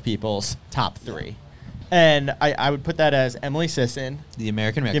 90% of people's top 3. And I would put that as Emily Sisson, the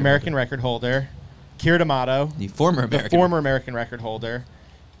American record holder, Kira D'Amato, the former American record holder.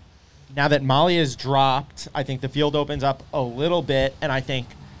 Now that Molly is dropped, I think the field opens up a little bit, and I think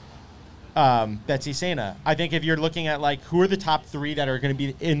Betsy Sena. I think if you're looking at like who are the top 3 that are going to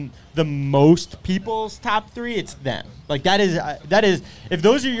be in the most people's top 3, it's them. Like that is if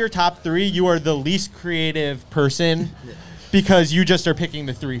those are your top 3, you are the least creative person because you just are picking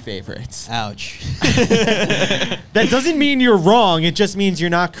the 3 favorites. Ouch. That doesn't mean you're wrong. It just means you're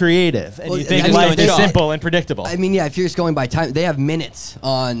not creative. And Well, you think I mean, life is they- simple and predictable. I mean, yeah, if you're just going by time, they have minutes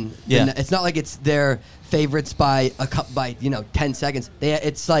on. Yeah. It's not like it's their favorites by 10 seconds.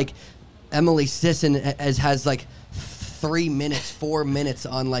 It's like Emily Sisson has like 3 minutes, 4 minutes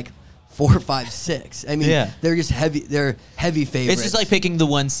on like 4, 5, 6. I mean, Yeah. they're just heavy. They're heavy favorites. It's just like picking the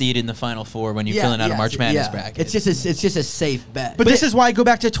 1 seed in the Final Four when you're filling out a March Madness bracket. It's just a safe bet. But this is why I go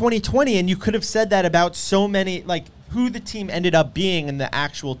back to 2020, and you could have said that about so many, like who the team ended up being and the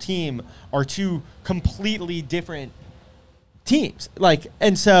actual team are 2 completely different teams.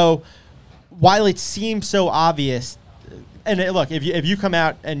 And so while it seems so obvious, and look, if you come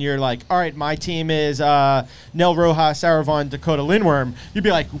out and you're like, all right, my team is Nell Rojas, Sarah Vaughn, Dakota Lindworm, you'd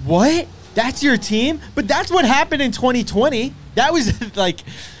be like, what? That's your team? But that's what happened in 2020. That was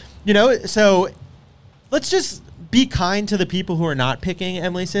so let's just be kind to the people who are not picking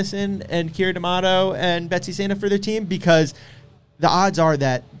Emily Sisson and Keira D'Amato and Betsy Sena for their team, because the odds are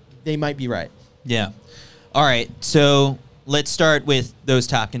that they might be right. Yeah. All right. So let's start with those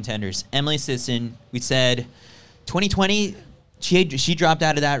top contenders. Emily Sisson, we said 2020, she dropped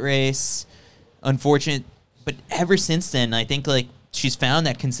out of that race. Unfortunate. But ever since then, I think like she's found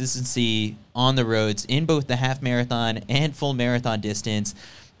that consistency on the roads in both the half marathon and full marathon distance.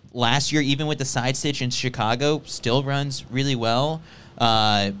 Last year, even with the side stitch in Chicago, still runs really well.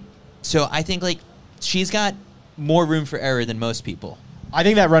 So I think like she's got more room for error than most people. I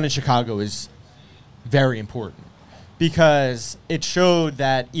think that run in Chicago is very important because it showed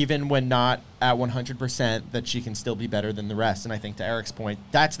that even when not at 100%, that she can still be better than the rest. And I think to Eric's point,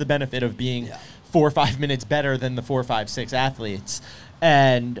 that's the benefit of being 4 or 5 minutes better than the 4, 5, 6 athletes.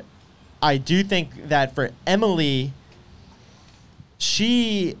 And I do think that for Emily,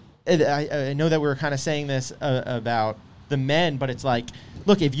 I know that we were kind of saying this about the men, but it's like,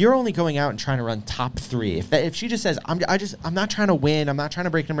 look, if you're only going out and trying to run top 3, if she just says, I'm not trying to win, I'm not trying to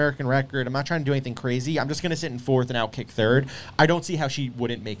break an American record, I'm not trying to do anything crazy, I'm just going to sit in 4th and outkick 3rd, I don't see how she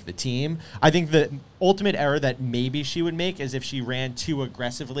wouldn't make the team. I think the ultimate error that maybe she would make is if she ran too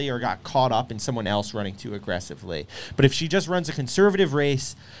aggressively or got caught up in someone else running too aggressively. But if she just runs a conservative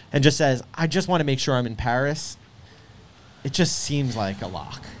race and just says, I just want to make sure I'm in Paris, it just seems like a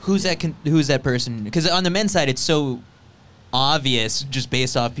lock. Who's that person? Because on the men's side, it's so obvious just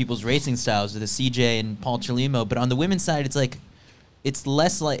based off people's racing styles with the CJ and Paul Chelimo. But on the women's side, it's like it's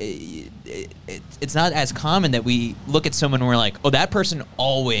less like it's not as common that we look at someone and we're like, oh, that person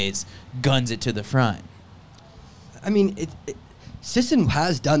always guns it to the front. I mean, Sisson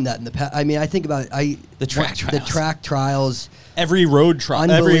has done that in the past. I mean, I think about the track trials. Every road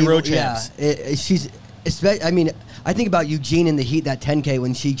champs. Yeah, she's. I mean, I think about Eugene in the heat, that 10K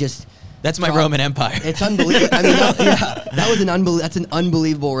when she just. That's my Roman Empire. It's unbelievable. I mean, that was that's an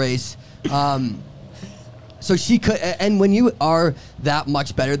unbelievable race. So she could, and when you are that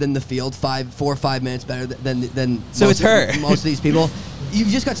much better than the field, 4 or 5 minutes better than so it's her. Most of these people, you've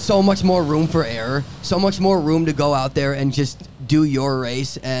just got so much more room for error, so much more room to go out there and just do your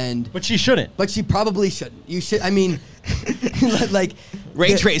race. But she shouldn't. But she probably shouldn't. You should. I mean, like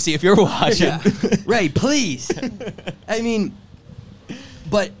Ray Tracy, if you're watching, Ray, please. I mean,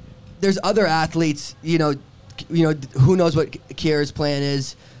 but there's other athletes. You know, who knows what Keira's plan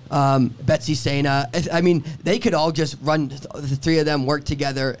is. Betsy Sena. I mean, they could all just run. The 3 of them work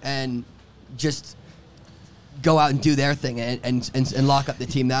together and just go out and do their thing and lock up the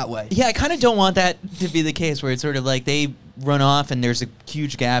team that way. Yeah, I kind of don't want that to be the case where it's sort of like they run off and there's a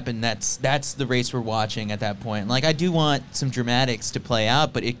huge gap and that's the race we're watching at that point. Like, I do want some dramatics to play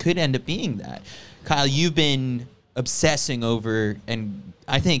out, but it could end up being that. Kyle, you've been obsessing over, and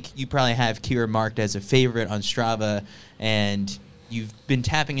I think you probably have Keira marked as a favorite on Strava, and you've been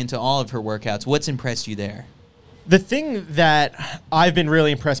tapping into all of her workouts. What's impressed you there? The thing that I've been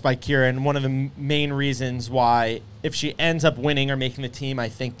really impressed by Keira, and one of the main reasons why, if she ends up winning or making the team, I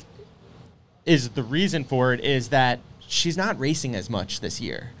think is the reason for it, is that she's not racing as much this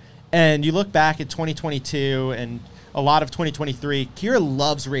year. And you look back at 2022 and a lot of 2023, Keira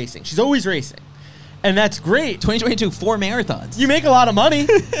loves racing. She's always racing. And that's great. 2022, 4 marathons. You make a lot of money.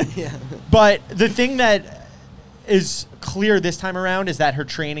 Yeah. But the thing that is clear this time around is that her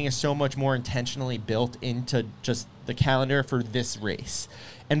training is so much more intentionally built into just the calendar for this race.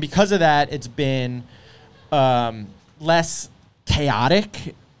 And because of that, it's been less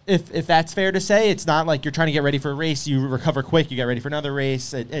chaotic, if that's fair to say. It's not like you're trying to get ready for a race, you recover quick, you get ready for another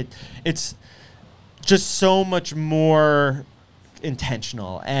race. It's just so much more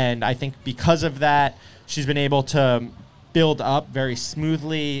intentional. And I think because of that, she's been able to build up very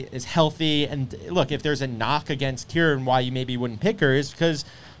smoothly, is healthy. And look, if there's a knock against Kira and why you maybe wouldn't pick her is because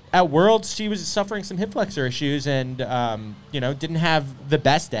at Worlds she was suffering some hip flexor issues and, didn't have the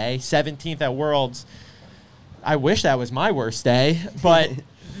best day. 17th at Worlds. I wish that was my worst day, but,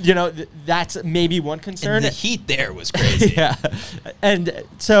 that's maybe one concern. And the heat there was crazy. Yeah. And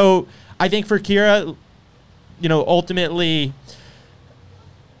so I think for Kira, ultimately,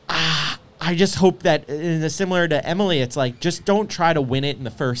 I just hope that similar to Emily, it's like, just don't try to win it in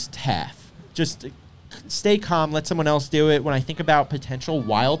the first half. Just stay calm, let someone else do it. When I think about potential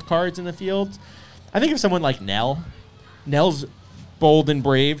wild cards in the field, I think of someone like Nell. Nell's bold and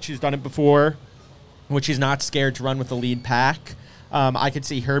brave. She's done it before, which she's not scared to run with the lead pack. I could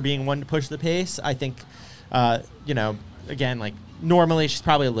see her being one to push the pace. I think, again, like normally she's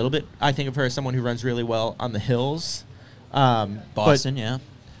probably a little bit, I think of her as someone who runs really well on the hills. Boston, yeah.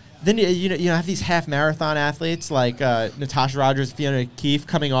 Then you have these half marathon athletes like Natasha Rogers, Fiona Keefe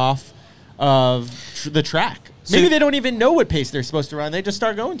coming off of the track. Maybe they don't even know what pace they're supposed to run. They just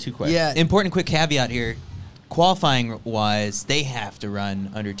start going too quick. Yeah. Important quick caveat here. Qualifying wise, they have to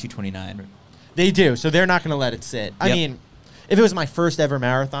run under 2:29. They do, so they're not going to let it sit. I mean, if it was my first ever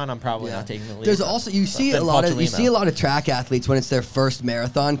marathon, I'm probably not taking the lead. There's also you see a lot of track athletes when it's their first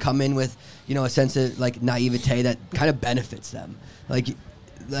marathon come in with a sense of like naivete that kind of benefits them. Like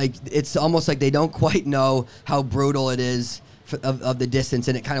it's almost like they don't quite know how brutal it is of the distance,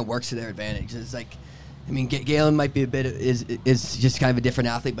 and it kind of works to their advantage. It's like, I mean, Galen might be is just kind of a different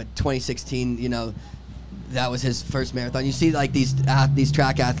athlete, but 2016, that was his first marathon. You see like these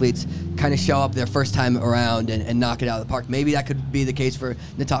track athletes kind of show up their first time around and knock it out of the park. Maybe that could be the case for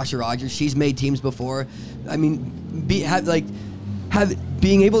Natasha Rogers. She's made teams before. I mean,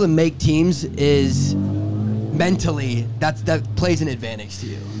 being able to make teams is mentally that plays an advantage to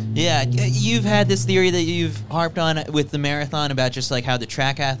you. Yeah, you've had this theory that you've harped on with the marathon about just like how the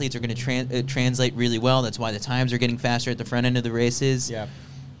track athletes are going to translate really well. That's why the times are getting faster at the front end of the races. Yeah.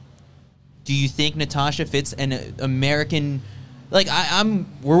 Do you think Natasha fits an American? Like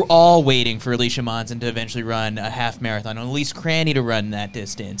we're all waiting for Alicia Monson to eventually run a half marathon, or Elise Cranny to run that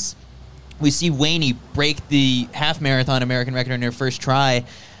distance. We see Wayne break the half marathon American record in her first try.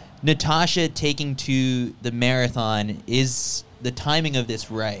 Natasha taking to the marathon, is the timing of this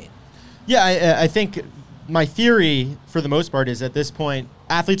right? Yeah, I think my theory for the most part is at this point,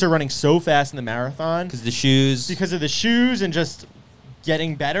 athletes are running so fast in the marathon Because of the shoes and just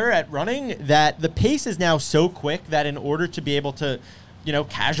getting better at running that the pace is now so quick that in order to be able to,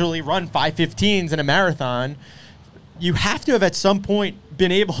 casually run 5:15s in a marathon, you have to have at some point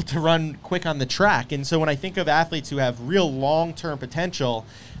been able to run quick on the track. And so when I think of athletes who have real long-term potential,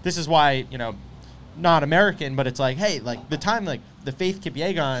 this is why, not American, but it's like, hey, like the time like the Faith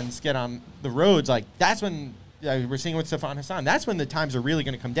Kipyegons get on the roads, like that's when we're seeing with Sifan Hassan, that's when the times are really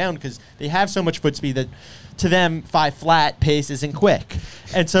going to come down because they have so much foot speed that to them 5 flat pace isn't quick.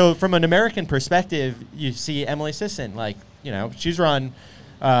 And so from an American perspective, you see Emily Sisson, like, she's run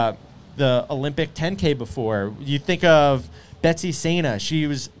the Olympic 10K before. You think of Betsy Sena, she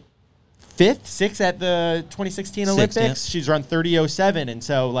was 5th, 6th at the 2016 Olympics. Yeah. She's run 30:07, and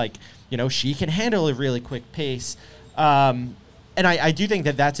so like, she can handle a really quick pace. And I do think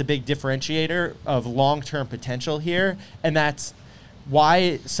that that's a big differentiator of long-term potential here, and that's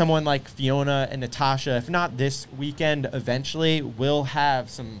why someone like Fiona and Natasha, if not this weekend, eventually will have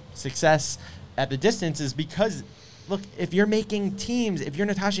some success at the distance is because, look, if you're making teams, if you're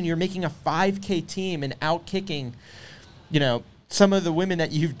Natasha and you're making a 5K team and out-kicking, some of the women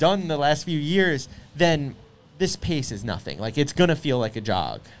that you've done the last few years, then this pace is nothing. Like, it's going to feel like a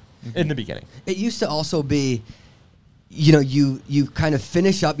jog in the beginning. It used to also be, you kind of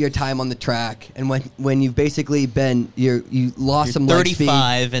finish up your time on the track, and when you've basically been you lost some leg speed,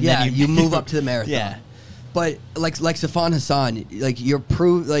 35, and then you move up to the marathon. Yeah. But like Sifan Hassan, like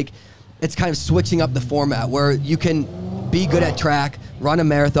it's kind of switching up the format where you can be good at track, run a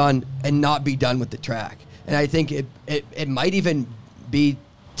marathon, and not be done with the track. And I think it might even be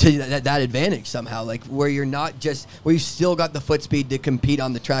to that advantage somehow, like where you're not just where you still got the foot speed to compete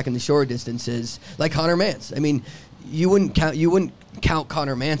on the track and the short distances, like Connor Mance. I mean, you wouldn't count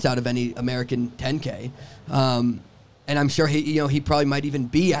Connor Mance out of any American 10K, and I'm sure he probably might even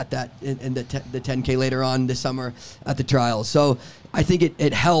be at that in the 10K later on this summer at the trials. So I think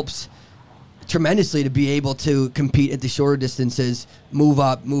it helps tremendously to be able to compete at the shorter distances, move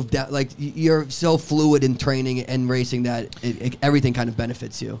up, move down. Like, you're so fluid in training and racing that everything kind of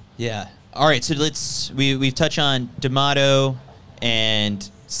benefits you. Yeah. All right, so we've touched on D'Amato and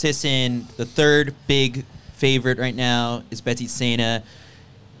Sisson. The third big favorite right now is Betsy Sena.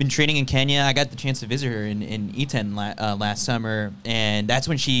 been training in Kenya. I got the chance to visit her in Iten last summer, and that's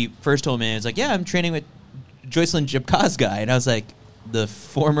when she first told me, it was like, yeah, I'm training with Joycelyn Jepkosgei. And I was like, the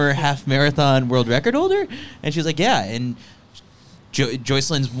former half marathon world record holder? And she was like, yeah. And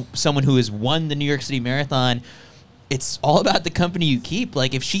Joycelyn's someone who has won the New York City Marathon. It's all about the company you keep.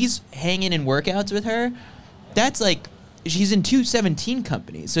 Like, if she's hanging in workouts with her, that's like, she's in 217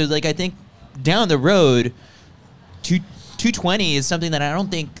 company. So, like, I think down the road, 220 is something that I don't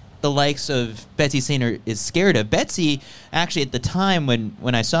think the likes of Betsy Sainer is scared of. Betsy, actually, at the time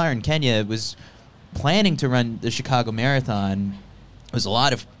when I saw her in Kenya, was planning to run the Chicago Marathon. There was a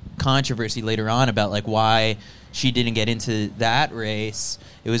lot of controversy later on about, like, why she didn't get into that race.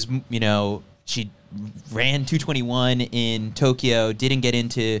 It was, she ran 221 in Tokyo,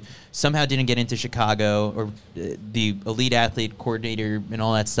 somehow didn't get into Chicago, or the elite athlete coordinator and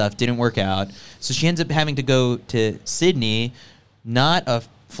all that stuff didn't work out. So she ends up having to go to Sydney, not a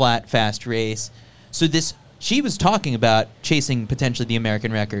flat, fast race. So she was talking about chasing potentially the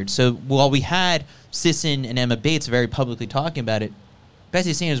American record. So while we had Sisson and Emma Bates very publicly talking about it,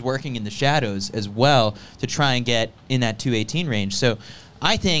 Betsy Sainer is working in the shadows as well to try and get in that 218 range. So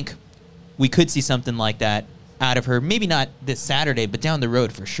I think we could see something like that out of her. Maybe not this Saturday, but down the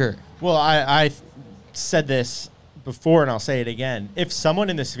road for sure. Well, I said this before, and I'll say it again. If someone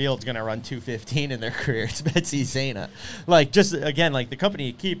in this field is going to run 215 in their career, it's Betsy Sainer. Like, just, again, like the company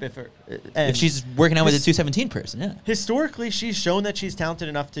you keep. If she's working out with a 217 person, yeah. Historically, she's shown that she's talented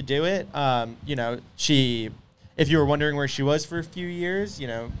enough to do it. If you were wondering where she was for a few years,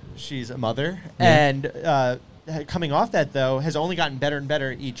 she's a mother. Yeah. And coming off that, though, has only gotten better and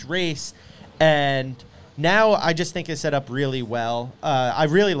better each race. And now I just think it's set up really well. I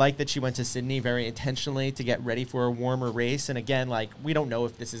really like that she went to Sydney very intentionally to get ready for a warmer race. And again, like, we don't know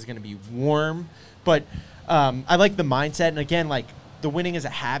if this is going to be warm, but I like the mindset. And again, like, the winning is a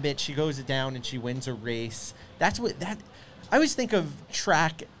habit. She goes down and she wins a race. I always think of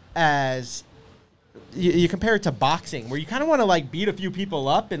track as you compare it to boxing, where you kind of want to, like, beat a few people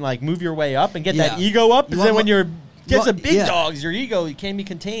up and, like, move your way up and get that ego up. Because then when you're against the big dogs, your ego, you can't be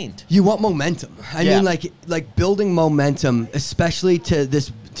contained. You want momentum. I mean, like building momentum, especially to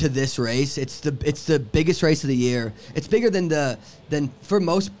this race. It's the biggest race of the year. It's bigger than for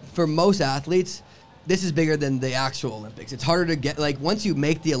most athletes. This is bigger than the actual Olympics. It's harder to get, like, once you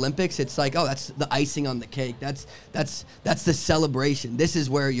make the Olympics, it's like, oh, that's the icing on the cake. That's the celebration. This is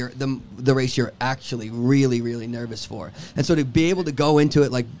where you're the race you're actually really, really nervous for. And so to be able to go into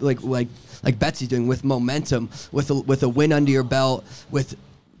it like Betsy's doing, with momentum, with a win under your belt, with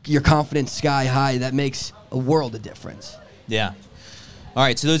your confidence sky high, that makes a world of difference. Yeah. All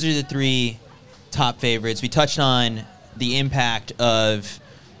right, so those are the three top favorites. We touched on the impact of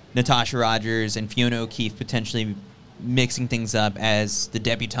Natasha Rogers and Fiona O'Keefe potentially mixing things up as the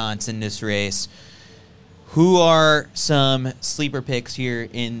debutantes in this race. Who are some sleeper picks here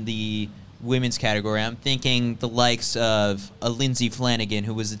in the women's category? I'm thinking the likes of a Lindsay Flanagan,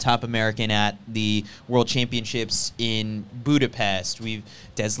 who was the top American at the World Championships in Budapest.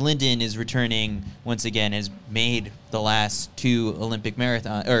 Des Linden is returning once again, has made the last two of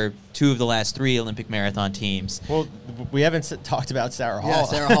the last three Olympic marathon teams. Well, we haven't talked about Sarah Hall. Yeah,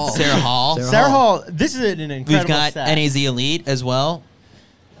 Sarah Hall. Sarah Hall. This is an incredible We've got stat. NAZ Elite as well.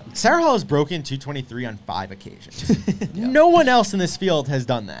 Sarah Hall has broken 223 on 5 occasions. No one else in this field has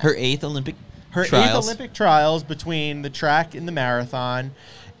done that. Her eighth Olympic trials between the track and the marathon.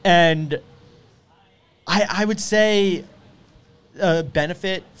 And I would say a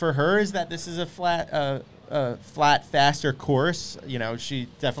benefit for her is that this is a flat, faster course. She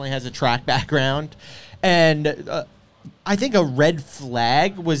definitely has a track background. And I think a red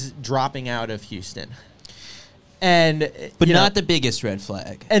flag was dropping out of Houston. But not the biggest red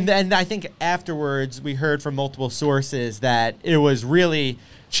flag. And I think afterwards we heard from multiple sources that it was really,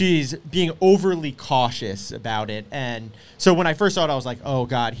 she's being overly cautious about it. And so when I first saw it, I was like, oh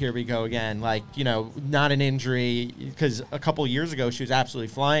God, here we go again. Like, not an injury, because a couple years ago she was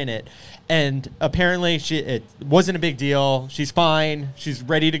absolutely flying it. And apparently it wasn't a big deal. She's fine. She's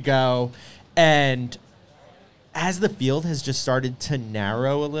ready to go. And as the field has just started to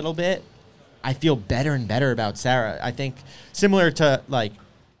narrow a little bit, I feel better and better about Sarah. I think similar to, like,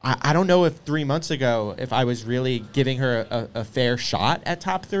 I don't know if 3 months ago, if I was really giving her a fair shot at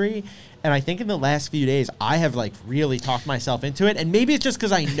top 3. And I think in the last few days, I have, like, really talked myself into it. And maybe it's just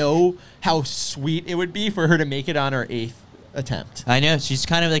because I know how sweet it would be for her to make it on her 8th attempt. I know. She's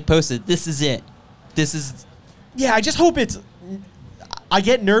kind of, like, posted, this is it. Yeah, I just hope I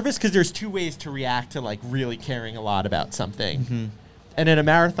get nervous because there's two ways to react to, like, really caring a lot about something. Mm-hmm. And in a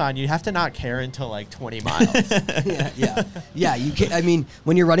marathon, you have to not care until like 20 miles. Yeah. You can. I mean,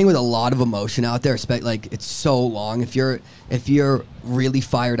 when you're running with a lot of emotion out there, like it's so long. If you're really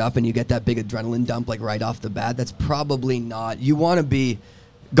fired up and you get that big adrenaline dump like right off the bat, that's probably not. You want to be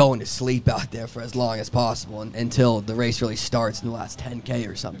going to sleep out there for as long as possible until the race really starts in the last 10K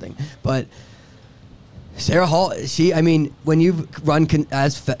or something. But Sarah Hall, when you run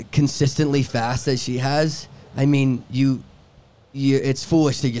consistently fast as she has, I mean, it's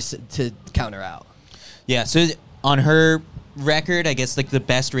foolish to counter out. Yeah, so on her record, I guess like the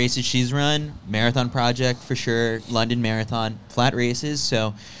best races she's run, Marathon Project for sure, London Marathon, flat races.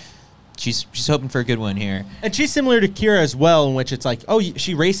 So she's hoping for a good one here. And she's similar to Kira as well, in which it's like,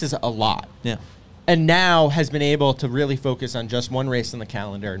 she races a lot. Yeah. And now has been able to really focus on just one race on the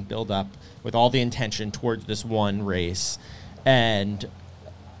calendar and build up with all the intention towards this one race. And,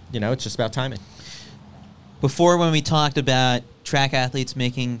 it's just about timing. Before, when we talked about track athletes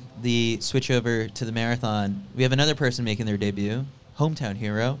making the switch over to the marathon, we have another person making their debut, hometown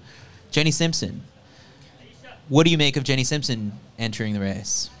hero, Jenny Simpson. What do you make of Jenny Simpson entering the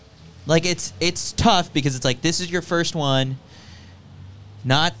race? Like, it's tough because it's like, this is your first one,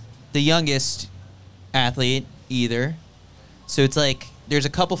 not the youngest athlete either. So it's like, there's a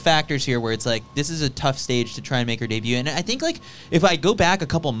couple factors here where it's like, this is a tough stage to try and make her debut. And I think, like, if I go back a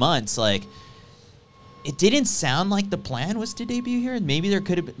couple months, like, it didn't sound like the plan was to debut here. And maybe there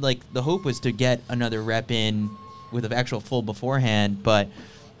could have been, like, the hope was to get another rep in with an actual full beforehand. But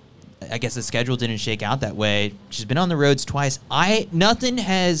I guess the schedule didn't shake out that way. She's been on the roads twice. Nothing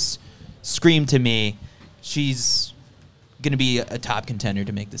has screamed to me she's going to be a top contender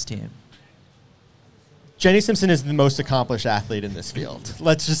to make this team. Jenny Simpson is the most accomplished athlete in this field.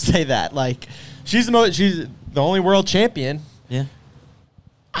 Let's just say that. Like, she's the only world champion. Yeah.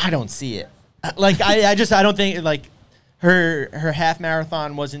 I don't see it. Like, I don't think, like, her half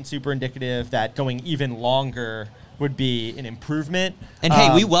marathon wasn't super indicative that going even longer would be an improvement. And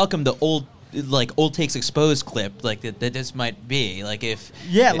hey, we welcome the old takes exposed clip, like that this might be. Like, if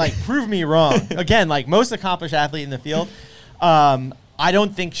prove me wrong. Again, like, most accomplished athlete in the field. I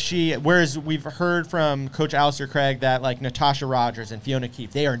don't think whereas we've heard from Coach Alistair Craig that, like, Natasha Rogers and Fiona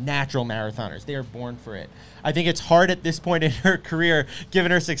Keefe, they are natural marathoners. They are born for it. I think it's hard at this point in her career,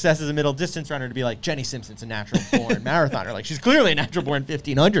 given her success as a middle distance runner, to be like, Jenny Simpson's a natural born marathoner. Like, she's clearly a natural born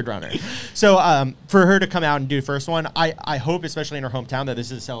 1,500 runner. So for her to come out and do the first one, I hope, especially in her hometown, that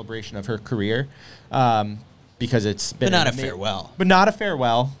this is a celebration of her career. Because it's been... But not a farewell. But not a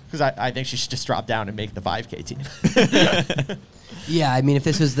farewell, because I think she should just drop down and make the 5K team. Yeah, I mean, if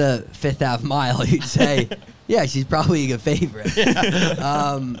this was the Fifth Ave Mile, you'd say, yeah, she's probably a favorite.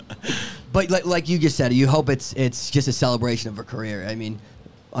 But like you just said, you hope it's just a celebration of her career. I mean,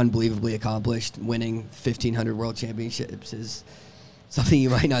 unbelievably accomplished. Winning 1,500 world championships is something you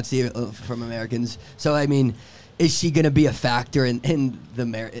might not see from Americans. So, I mean, is she going to be a factor in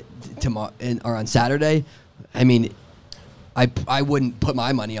the tomorrow or on Saturday? I mean, I wouldn't put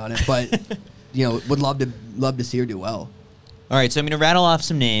my money on it, but would love to see her do well. All right, so I'm going to rattle off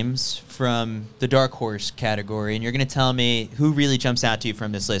some names from the dark horse category, and you're going to tell me who really jumps out to you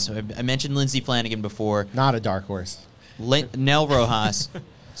from this list. So I mentioned Lindsay Flanagan before. Not a dark horse. Nell Rojas.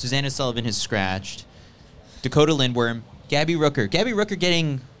 Susanna Sullivan has scratched. Dakota Lindworm. Gabby Rooker. Gabby Rooker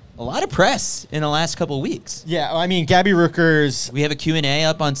getting a lot of press in the last couple of weeks. Yeah, I mean, Gabby Rooker's... We have a Q&A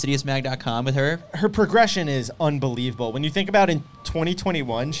up on CitiusMag.com with her. Her progression is unbelievable. When you think about in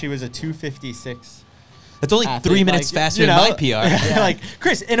 2021, she was a 256... That's only athlete, 3 minutes faster than my PR. Yeah. Like,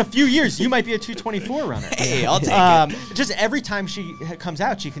 Chris, in a few years, you might be a 224 runner. Hey, I'll take it. Just every time she comes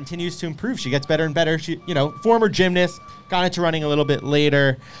out, she continues to improve. She gets better and better. She, former gymnast, got into running a little bit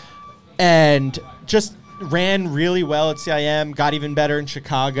later, and just ran really well at CIM, got even better in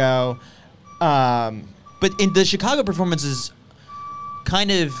Chicago. But in the Chicago performance is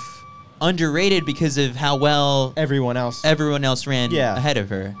kind of underrated because of how well everyone else ran ahead of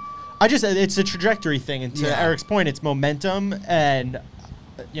her. It's a trajectory thing, and to Eric's point, it's momentum, and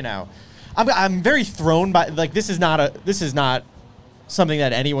I'm very thrown by, like, this is not something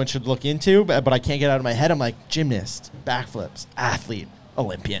that anyone should look into, but I can't get out of my head. I'm like, gymnast, backflips, athlete,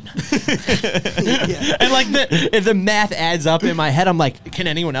 Olympian, and like if the math adds up in my head, I'm like, can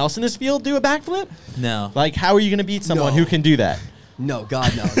anyone else in this field do a backflip? No. Like, how are you going to beat someone who can do that? No,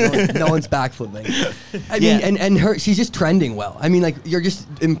 God, no. No one's backflipping. I mean, and she's just trending well. I mean, like, you're just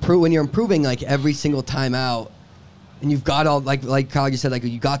when you're improving, like, every single time out, and you've got all, like Kyle just said, like,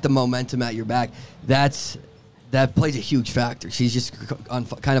 you got the momentum at your back. That plays a huge factor. She's just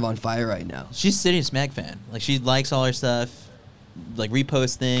kind of on fire right now. She's a Sirius Mag fan. Like, she likes all her stuff, like,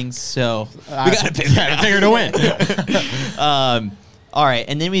 repost things. So we got to pick her to win. All right,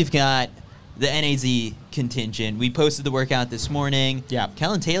 and then we've got the NAZ contingent. We posted the workout this morning. Yeah.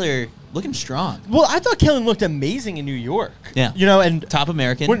 Kellen Taylor looking strong. Well, I thought Kellen looked amazing in New York. Yeah. And Top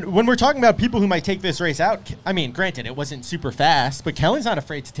American. when we're talking about people who might take this race out, I mean, granted, it wasn't super fast, but Kellen's not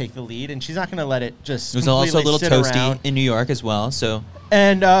afraid to take the lead, and she's not going to let it just it was also a little sit toasty around. in New York as well. So.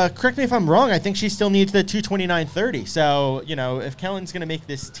 And correct me if I'm wrong, I think she still needs the 2:29:30. So, if Kellen's going to make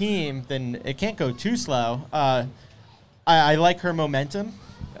this team, then it can't go too slow. I like her momentum.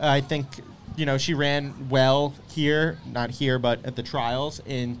 I think, she ran well here, not here, but at the trials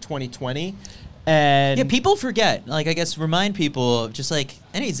in 2020. And Yeah, people forget. I guess remind people, just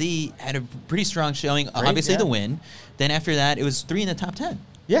NAZ had a pretty strong showing. Obviously, yeah. the win. Then after that, it was 3 in the top 10.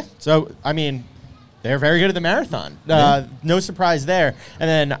 Yeah. So, I mean, they're very good at the marathon. Yeah. No surprise there. And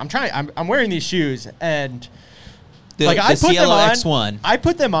then I'm wearing these shoes, and The I put them Cielo on. X1. I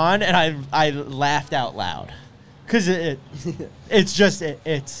put them on, and I laughed out loud because it's just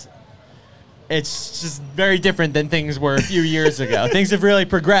very different than things were a few years ago. Things have really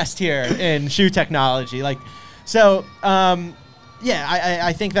progressed here in shoe technology. I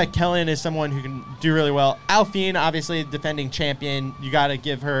think that Kellen is someone who can do really well. Alphine, obviously defending champion, you got to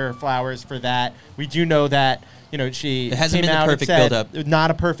give her flowers for that. We do know that she It hasn't came been the out and perfect said build-up.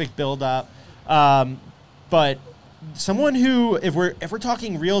 not a perfect build-up, but someone who, if we're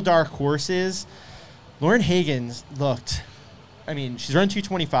talking real dark horses, Lauren Higgins looked. I mean, she's run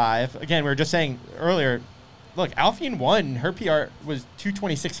 2:25. Again, we were just saying earlier. Look, Alphine won. Her PR was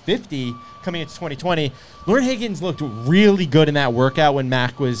 2:26:50 coming into 2020. Lauren Higgins looked really good in that workout when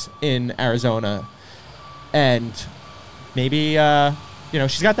Mac was in Arizona, and maybe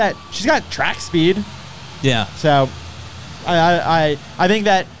she's got track speed. Yeah. So, I think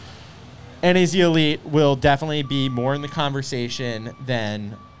that NAZ Elite will definitely be more in the conversation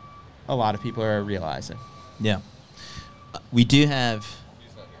than a lot of people are realizing. Yeah. We do have.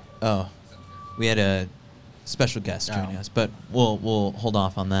 Oh, we had a special guest joining us, but we'll hold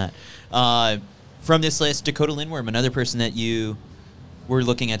off on that. From this list, Dakota Lindworm, another person that you were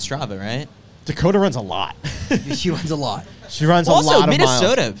looking at Strava, right? Dakota runs a lot. She runs a lot. She runs a Also, lot of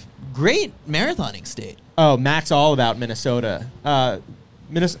Minnesota, miles. great marathoning state. Oh, Mac's all about Minnesota. The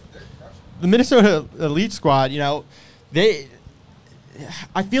Minnesota Elite Squad,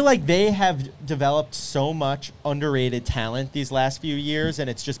 I feel like they have developed so much underrated talent these last few years, and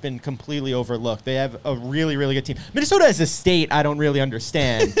it's just been completely overlooked. They have a really, really good team. Minnesota as a state, I don't really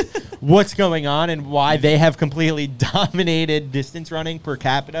understand what's going on and why they have completely dominated distance running per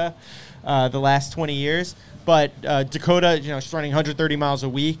capita the last 20 years. But Dakota, she's running 130 miles a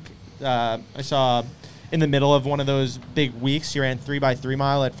week. I saw in the middle of one of those big weeks, she ran 3x3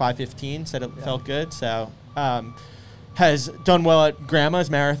 mile at 5:15, said it felt good. So, has done well at Grandma's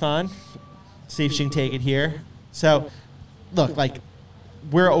Marathon. See if she can take it here. So, look,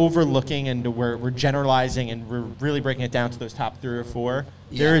 we're overlooking and we're generalizing and we're really breaking it down to those top 3 or 4.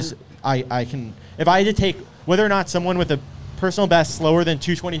 Yeah. I can, if I had to take whether or not someone with a personal best slower than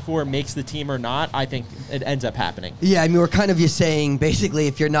 2:24 makes the team or not, I think it ends up happening. Yeah, I mean, we're kind of just saying basically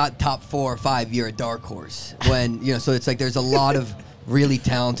if you're not top 4 or 5, you're a dark horse. When so it's there's a lot of really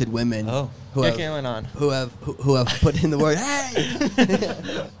talented women who Get Galen on. who have put in the work. Hey,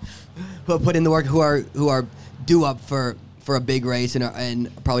 who have put in the work, who are due up for a big race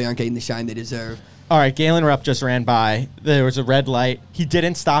and probably aren't getting the shine they deserve. All right, Galen Rupp just ran by. There was a red light. He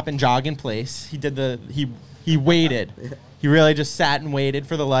didn't stop and jog in place. He did he waited. He really just sat and waited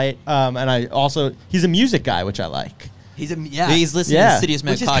for the light. And he's a music guy, which I like. He's listening to the City of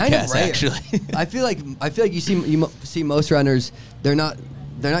Mac Which is kind of podcast, rare. actually. I feel like you see most runners, they're not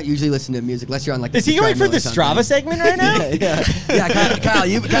usually listening to music unless you're on Is he going for the Strava segment right now? yeah. Kyle,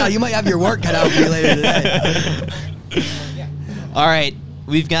 you might have your work cut out for you later today. All right,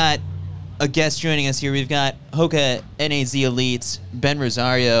 we've got a guest joining us here. We've got Hoka NAZ Elites, Ben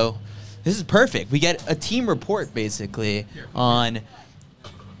Rosario. This is perfect. We get a team report, basically, on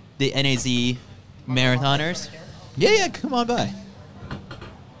the NAZ marathoners. Yeah, come on by.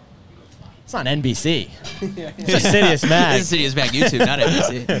 It's on NBC. It's just Citius Mag. This is Citius Mag YouTube, not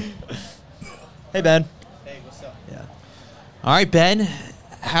NBC. Hey, Ben. Yeah. All right, Ben.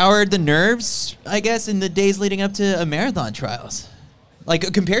 How are the nerves, I guess, in the days leading up to a marathon trials?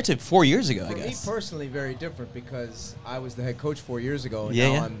 Compared to 4 years ago, I guess. For me personally, very different because I was the head coach 4 years ago, and Yeah,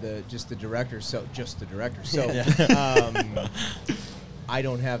 now yeah. I'm just the director. So I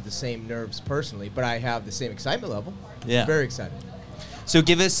don't have the same nerves personally, but I have the same excitement level. Yeah. Very excited. So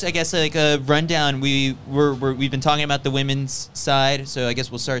give us, I guess, a rundown. We've been talking about the women's side, so I guess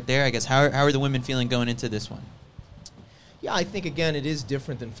we'll start there. I guess how are the women feeling going into this one? Yeah, I think again it is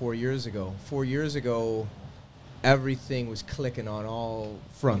different than 4 years ago. 4 years ago, everything was clicking on all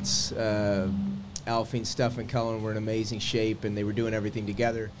fronts. Alfie, Steph, and Kellen were in amazing shape, and they were doing everything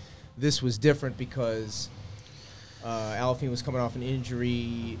together. This was different because Alfie was coming off an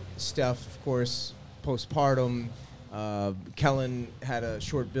injury. Steph, of course, postpartum. Kellen had a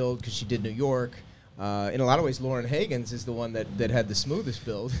short build because she did New York. In a lot of ways, Lauren Hagens is the one that had the smoothest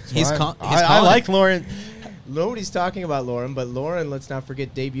build. I like Lauren. Nobody's talking about Lauren, but Lauren, let's not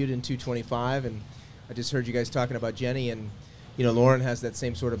forget, debuted in 225, and I just heard you guys talking about Jenny, and Lauren has that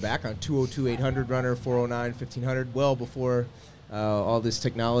same sort of background, 202 800 runner, 409 1500, well before all this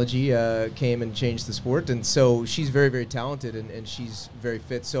technology came and changed the sport, and so she's very, very talented, and she's very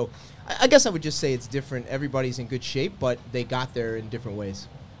fit. So I guess I would just say it's different. Everybody's in good shape, but they got there in different ways.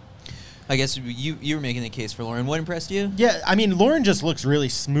 I guess you were making the case for Lauren. What impressed you? Yeah, I mean, Lauren just looks really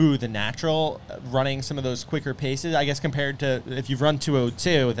smooth and natural running some of those quicker paces. I guess compared to if you've run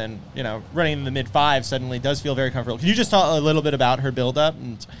 202, then, running in the mid-5 suddenly does feel very comfortable. Can you just talk a little bit about her build-up?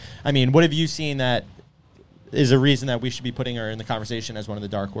 And, I mean, what have you seen that is a reason that we should be putting her in the conversation as one of the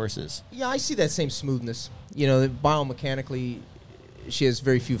dark horses? Yeah, I see that same smoothness. Biomechanically, she has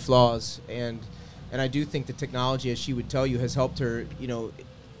very few flaws, and I do think the technology, as she would tell you, has helped her,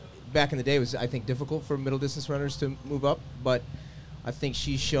 back in the day, it was, I think, difficult for middle distance runners to move up, but I think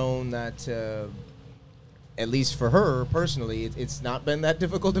she's shown that, at least for her personally, it's not been that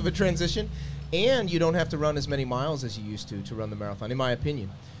difficult of a transition, and you don't have to run as many miles as you used to run the marathon, in my opinion,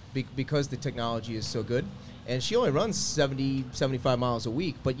 because the technology is so good. And she only runs 70, 75 miles a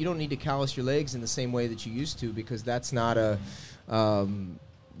week, but you don't need to callous your legs in the same way that you used to, because that's not as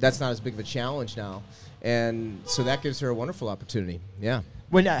big of a challenge now. And so that gives her a wonderful opportunity. Yeah.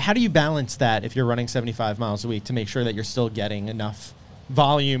 How do you balance that if you're running 75 miles a week to make sure that you're still getting enough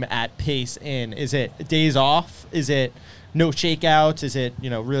volume at pace in? Is it days off? Is it no shakeouts? Is it,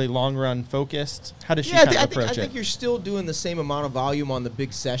 really long run focused? How does she approach it? I think you're still doing the same amount of volume on the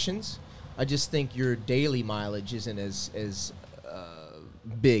big sessions. I just think your daily mileage isn't as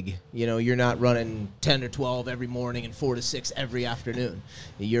big. You're not running 10 or 12 every morning and 4 to 6 every afternoon.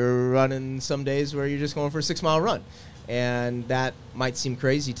 You're running some days where you're just going for a 6-mile run. And that might seem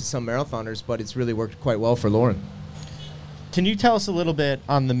crazy to some marathoners, but it's really worked quite well for Lauren. Can you tell us a little bit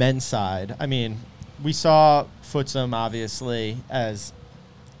on the men's side? I mean, we saw Footsum, obviously, as,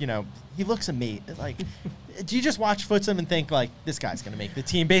 he looks amazing. Like, do you just watch Footsum and think, like, this guy's going to make the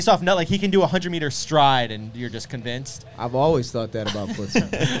team based off, he can do a 100-meter stride and you're just convinced? I've always thought that about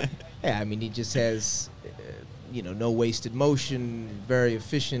Footsum. Yeah, I mean, he just has, no wasted motion, very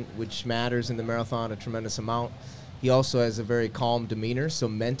efficient, which matters in the marathon a tremendous amount. He also has a very calm demeanor, so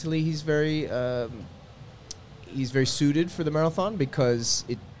mentally he's very suited for the marathon, because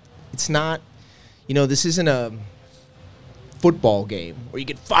it's not, this isn't a football game where you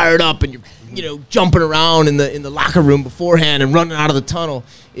get fired up and you're jumping around in the locker room beforehand and running out of the tunnel.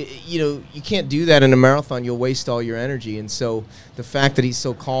 You can't do that in a marathon. You'll waste all your energy. And so the fact that he's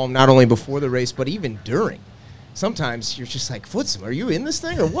so calm, not only before the race but even during. Sometimes you're just like, Footsum, are you in this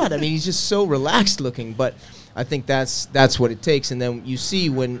thing or what? I mean, he's just so relaxed looking, but I think that's what it takes. And then you see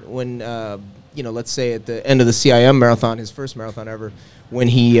when let's say at the end of the CIM marathon, his first marathon ever, when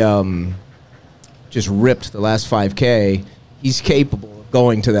he just ripped the last 5K, he's capable of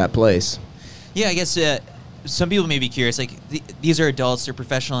going to that place. Yeah, I guess some people may be curious. Like, these are adults, they're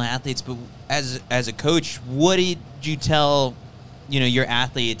professional athletes, but as a coach, what did you tell your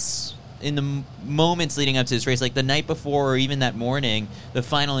athletes in the moments leading up to this race, like the night before or even that morning, the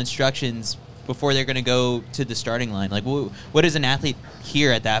final instructions before they're going to go to the starting line? Like, what does an athlete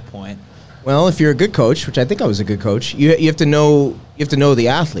hear at that point? Well, if you're a good coach, which I think I was a good coach, you have to know the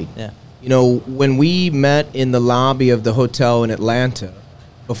athlete. Yeah. When we met in the lobby of the hotel in Atlanta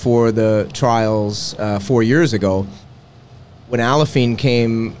before the trials 4 years ago, when Alafine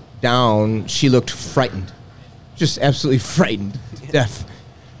came down, she looked frightened, just absolutely frightened to death.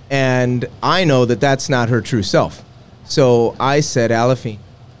 And I know that that's not her true self. So I said, Alafine,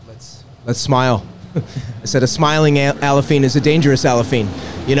 let's smile. I said, a smiling Alafine is a dangerous Alafine.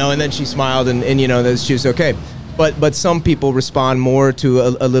 And then she smiled and that she was okay. But some people respond more to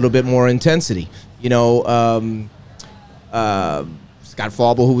a little bit more intensity. Scott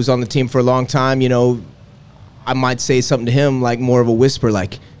Flaubel, who was on the team for a long time, I might say something to him like more of a whisper,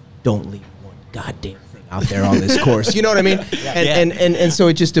 like, don't leave one goddamn thing out there on this course. You know what I mean? Yeah. And so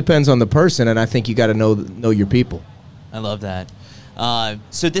it just depends on the person, and I think you got to know your people. I love that.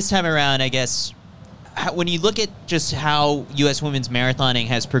 So this time around, I guess, when you look at just how U.S. women's marathoning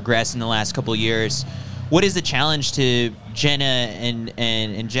has progressed in the last couple of years, what is the challenge to Jenna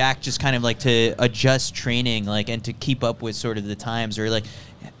and Jack, just kind of like to adjust training, like, and to keep up with sort of the times, or like,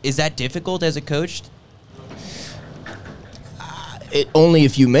 is that difficult as a coach? only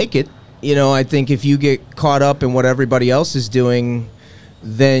if you make it. You know, I think if you get caught up in what everybody else is doing,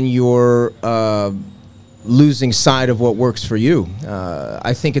 then you're losing sight of what works for you.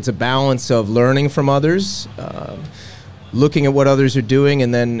 I think it's a balance of learning from others, looking at what others are doing,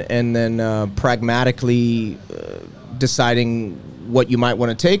 and then pragmatically deciding what you might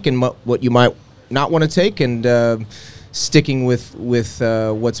want to take and what you might not want to take, and sticking with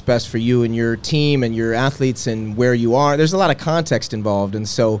what's best for you and your team and your athletes and where you are. There's a lot of context involved, and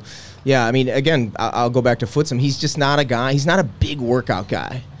so, yeah, I mean, again, I'll go back to Footsum. He's just not a guy. He's not a big workout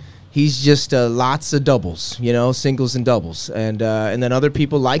guy. He's just lots of doubles, you know, singles and doubles, and then other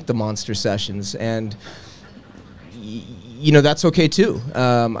people like the monster sessions, and you know, that's okay too.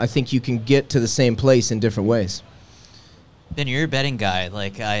 I think you can get to the same place in different ways. Ben, you're a betting guy.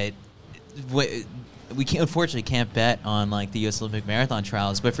 Like we unfortunately can't bet on like the U.S. Olympic Marathon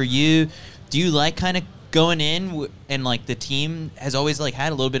trials, but for you, do you like kind of going in and like the team has always like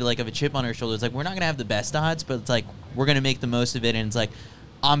had a little bit of like of a chip on our shoulders? Like, we're not gonna have the best odds, but it's like we're gonna make the most of it, and it's like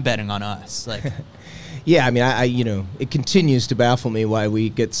I'm betting on us. Like, yeah, I mean, I you know, it continues to baffle me why we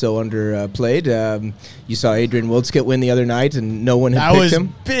get so underplayed. You saw Adrian Wildsket win the other night, and no one had picked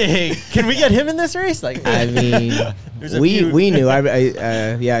him. That was big. Can we get him in this race? Like, I mean, we knew. I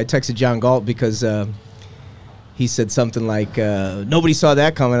texted John Galt because he said something like, "Nobody saw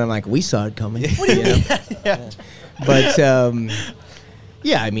that coming." I'm like, "We saw it coming." You know? Yeah. But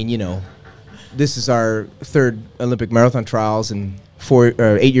yeah, I mean, you know, this is our third Olympic marathon trials, and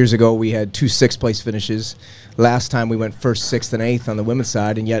 8 years ago we had 2 6th-place finishes. Last time we went 1st, 6th, and 8th on the women's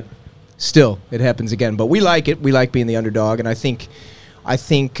side, and yet still it happens again. But we like it. We like being the underdog, and I think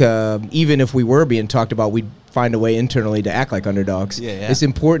even if we were being talked about, we'd find a way internally to act like underdogs. Yeah. It's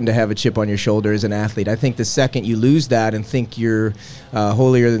important to have a chip on your shoulder as an athlete. I think the second you lose that and think you're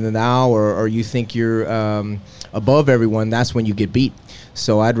holier than thou, or you think you're above everyone, that's when you get beat.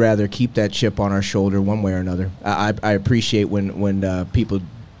 So I'd rather keep that chip on our shoulder one way or another. I appreciate when people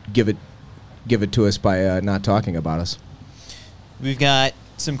give it to us by not talking about us. we've got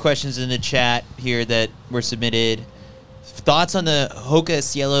some questions in the chat here that were submitted. Thoughts on the Hoka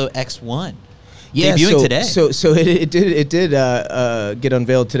Cielo X1? Yeah, debuting today. So it did get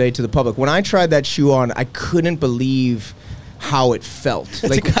unveiled today to the public. When I tried that shoe on, I couldn't believe how it felt.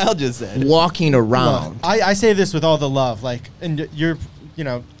 That's like what Kyle just said. Walking around. I say this with all the love, like, and you're,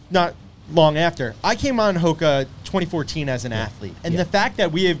 not long after. I came on Hoka 2014 as an athlete, and the fact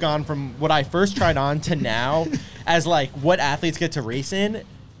that we have gone from what I first tried on to now as like what athletes get to race in,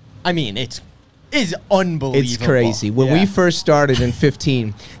 I mean, it's unbelievable. It's crazy. When we first started in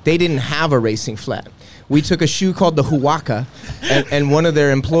 15, they didn't have a racing flat. We took a shoe called the Huaka, and one of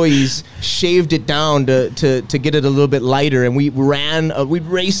their employees shaved it down to get it a little bit lighter, and we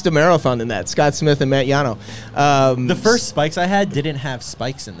raced a marathon in that, Scott Smith and Matt Yano. The first spikes I had didn't have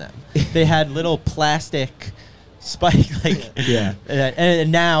spikes in them. They had little plastic spike,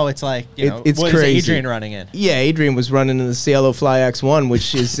 and now it's like, it's what crazy. is Adrian running in? Yeah, Adrian was running in the Cielo Fly X1,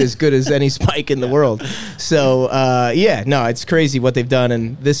 which is as good as any spike in the world. So, it's crazy what they've done.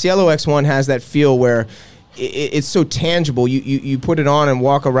 And the Cielo X1 has that feel where it's so tangible. You put it on and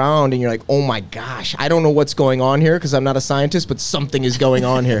walk around, and you're like, oh my gosh, I don't know what's going on here because I'm not a scientist, but something is going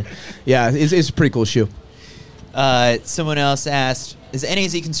on here. Yeah, it's a pretty cool shoe. Someone else asked, is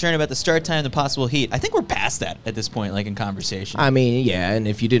NAZ concerned about the start time and the possible heat? I think we're past that at this point, like in conversation. I mean, yeah, and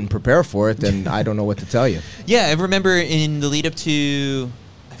if you didn't prepare for it, then I don't know what to tell you. Yeah, I remember in the lead up to,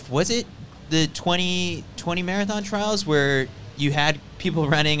 was it the 2020 marathon trials where you had people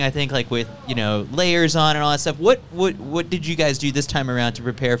running, I think, like with, layers on and all that stuff. What did you guys do this time around to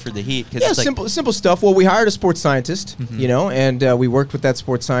prepare for the heat? Yeah, simple stuff. Well, we hired a sports scientist, and we worked with that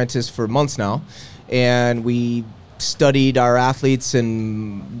sports scientist for months now, and we studied our athletes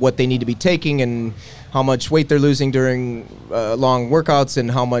and what they need to be taking and how much weight they're losing during long workouts and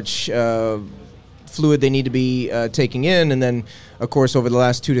how much fluid they need to be taking in. And then, of course, over the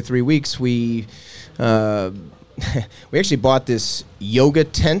last 2 to 3 weeks, we actually bought this yoga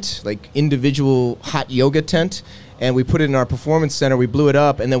tent, like individual hot yoga tent, and we put it in our performance center. We blew it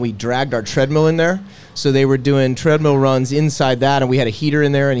up, and then we dragged our treadmill in there. So they were doing treadmill runs inside that, and we had a heater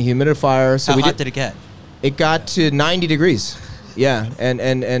in there and a humidifier. So how hot did it get? It got to 90 degrees. Yeah, and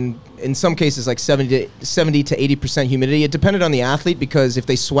in some cases like 70 to 80% humidity. It depended on the athlete because if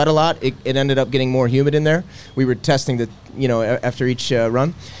they sweat a lot, it ended up getting more humid in there. We were testing after each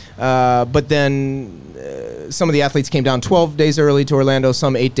run. But then some of the athletes came down 12 days early to Orlando,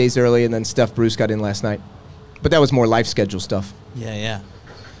 some 8 days early, and then Steph Bruce got in last night. But that was more life schedule stuff. Yeah.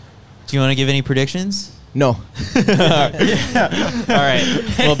 Do you want to give any predictions? No. All right.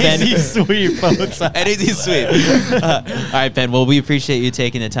 Well, Ben, Easy sweep both sides. an easy sweep. All right, Ben. Well, we appreciate you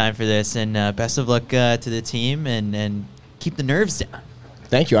taking the time for this, and best of luck to the team, and keep the nerves down.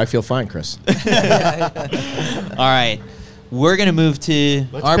 Thank you. I feel fine, Chris. All right. We're gonna move to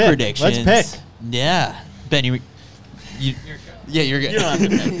our pick. predictions. Let's pick. Yeah, Ben. You're good. You don't have to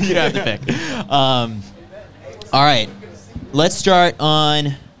pick. You don't have to pick. All right. Let's start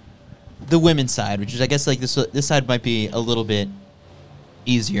on the women's side, which is, I guess, like this side might be a little bit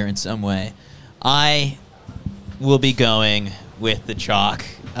easier in some way. I will be going with the chalk.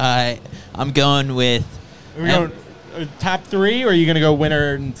 I'm going with Are we going top 3, or are you going to go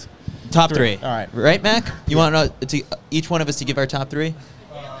winner and top 3. All right. Right, Mac? You want to each one of us to give our top 3?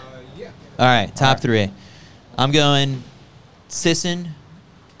 Yeah. All right, top 3. I'm going Sisson,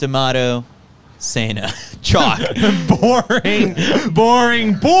 D'Amato, Sena. Chalk. boring,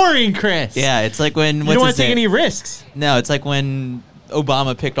 Chris. Yeah, it's like when You don't want to take any risks. No, it's like when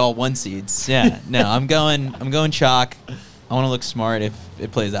Obama picked all 1 seeds. Yeah, no, I'm going chalk. I want to look smart if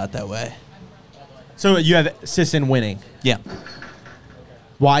it plays out that way. So you have Sisson winning. Yeah.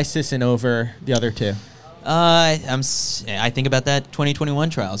 Why Sisson over the other 2? I think about that 2021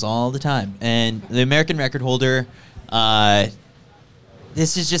 trials all the time, and the American record holder.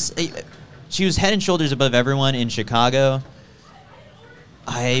 This is just she was head and shoulders above everyone in Chicago.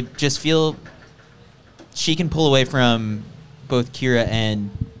 I just feel she can pull away from both Kira and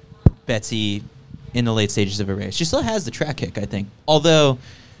Betsy in the late stages of a race. She still has the track kick, I think. Although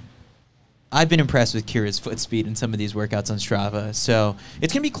I've been impressed with Kira's foot speed in some of these workouts on Strava, so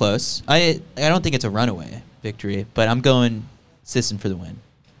it's gonna be close. I don't think it's a runaway victory, but I'm going Sisson for the win.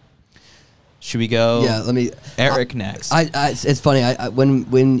 Should we go? Yeah, let me. Eric next. It's funny.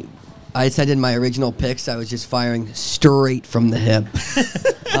 When I said in my original picks, I was just firing straight from the hip.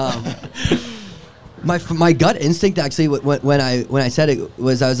 My gut instinct actually when I said it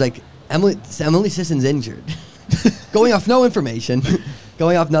was I was like Emily Sisson's injured. Going off no information,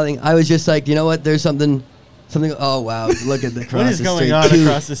 going off nothing. I was just like, you know what? There's something. Oh wow! Look at the cross. What is the going street. on Two-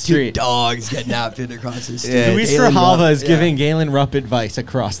 across the street? 2 dogs getting after it across the street. Yeah, Luis Galen Strahalva Rupp, is yeah. giving Galen Rupp advice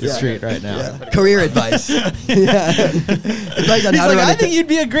across the Yeah. street right now. Yeah. Career advice. Yeah. Advice on He's how to like, run I a think you'd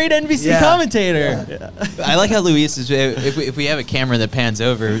be a great NBC Yeah. commentator. I like how Luis is. If we have a camera that pans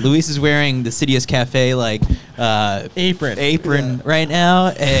over, Luis is wearing the Sidious Cafe Apron. right now,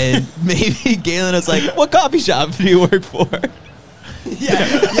 and maybe Galen is like, "What coffee shop do you work for?"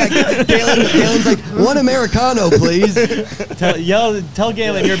 Yeah. Galen's like, 1 Americano, please. Tell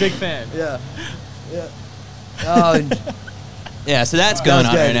Galen you're a big fan. Yeah. Oh, Yeah, so that's That going was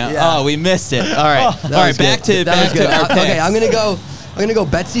on good, right now. yeah. Oh, we missed it. All right, that all right. was Back good. to That was good. our picks. Okay, I'm gonna go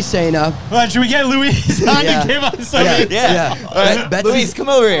Betsy Sena. Well, should we get Luis on Yeah. to give us some? Yeah. Yeah. Yeah. All right, Betsy- Luis, come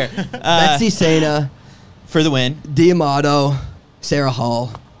over here. Betsy Sena, for the win. D'Amato, Sarah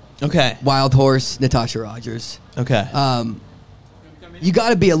Hall, Okay. Wild Horse, Natasha Rogers. Okay. You got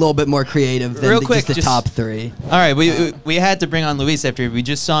to be a little bit more creative than Real just quick, the just- top 3. All right, we had to bring on Luis after we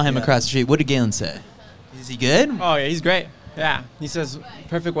just saw him Yeah. across the street. What did Galen say? Is he good? Oh yeah, he's great. Yeah, he says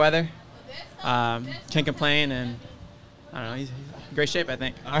perfect weather. Can't complain, and I don't know. He's in great shape, I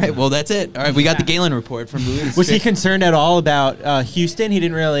think. All right, well that's it. All right, we got the Yeah. Galen report from Luis. Was he concerned at all about Houston? He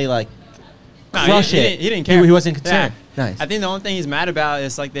didn't really No, crush he it. didn't care. He wasn't concerned. Yeah. Nice. I think the only thing he's mad about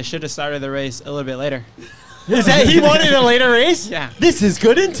is like they should have started the race a little bit later. Is that he wanted a later race? Yeah. This is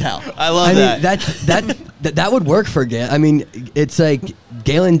good intel. I love I mean, that. that would work for Galen. I mean, it's like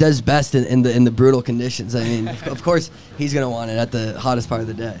Galen does best in the brutal conditions. I mean, of course, he's going to want it at the hottest part of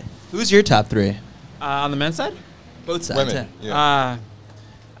the day. Who's your top 3? On the men's side, Both sides. Women. Yeah.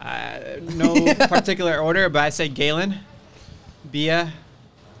 no particular order, but I say Galen, Bia,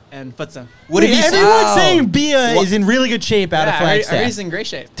 and Futsa. What have you seen? Everyone's saying Bia What- is in really good shape out of Flagstaff. He's in great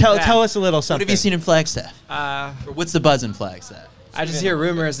shape. Tell Yeah. us a little What something. have you seen in Flagstaff? Uh, Or what's the buzz in Flagstaff? I just hear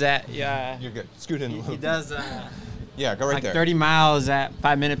rumors that You're good. Scoot in. he does Yeah, go right like there. 30 miles at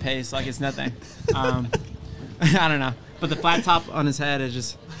 5-minute pace, like it's nothing. I don't know, but the flat top on his head is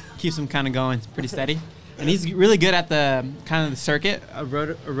just keeps him kind of going. It's pretty steady, and he's really good at the kind of the circuit of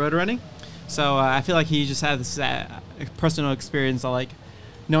road running. So I feel like he just has this personal experience of like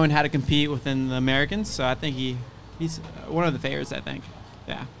knowing how to compete within the Americans. So I think he's one of the favorites. I think,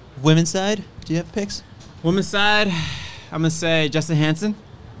 yeah. Women's side? Do you have picks? Women's side, I'm gonna say Justin Hansen.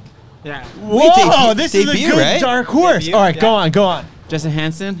 Yeah, Whoa, this is a debut, good right? dark horse. Debut, All right, yeah. go on. Justin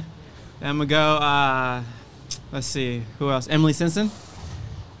Hansen. Then I'm gonna go. Let's see, who else? Emily Simpson,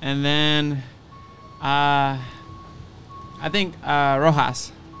 and then I think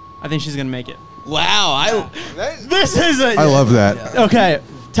Rojas. I think she's gonna make it. Wow, This is a I love that. okay.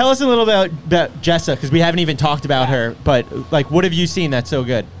 Tell us a little about Jessa, because we haven't even talked about her. But like, what have you seen that's so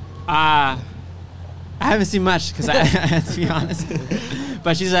good? I haven't seen much because I have to be honest.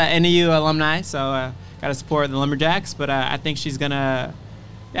 But she's an NAU alumni, so got to support the Lumberjacks. But I think she's gonna,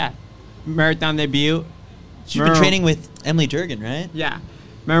 marathon debut. She's been training with Emily Jurgen, right? Yeah.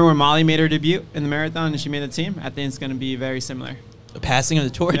 Remember when Molly made her debut in the marathon and she made the team? I think it's going to be very similar. A passing of the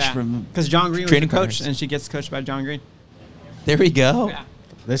torch from because John Green was training the coach, partners. and she gets coached by John Green. There we go. Yeah.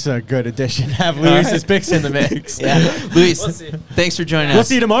 This is a good addition. Have Luis's picks in the mix. Yeah. Luis, We'll see. thanks for joining us. We'll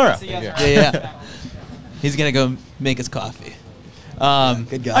see you tomorrow. See you guys Yeah, around. yeah. He's going to go make us coffee.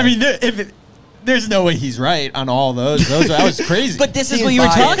 Good guy. I mean, there's no way he's right on all those. That was crazy. But this is Seems what you were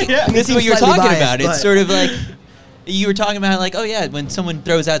biased. talking. Yeah. This is what you were Slightly talking biased, about. It's but- sort of like you were talking about, like, oh yeah, when someone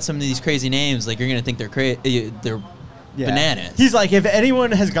throws out some of these crazy names, like you're gonna think they're bananas. He's like, if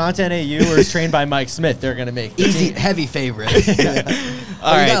anyone has gone to NAU or is trained by Mike Smith, they're gonna make the Easy, team. heavy favorite.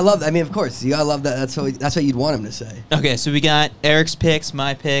 All You right. gotta love that. I mean, of course, you gotta love that. That's what you'd want him to say. Okay, so we got Eric's picks,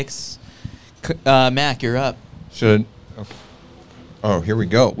 my picks. Mac, you're up. Should. Okay. Oh, here we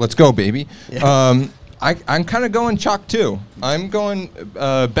go. Let's go, baby. Yeah. I'm kind of going chalk too. I'm going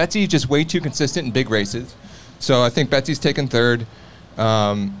Betsy, just way too consistent in big races. So I think Betsy's taking third.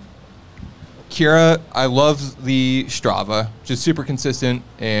 Kira, I love the Strava, just super consistent,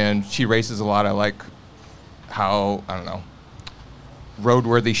 and she races a lot. I like how, I don't know,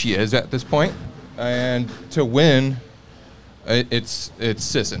 roadworthy she is at this point. And to win, it's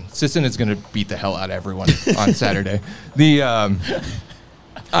Sisson. Sisson is going to beat the hell out of everyone on Saturday. I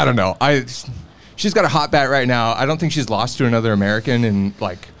don't know. She's got a hot bat right now. I don't think she's lost to another American in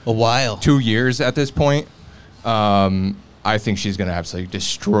like A while. 2 years at this point. I think she's going to absolutely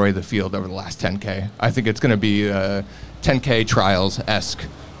destroy the field over the last 10K. I think it's going to be a 10K trials-esque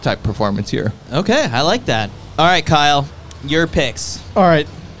type performance here. Okay, I like that. All right, Kyle, your picks. All right.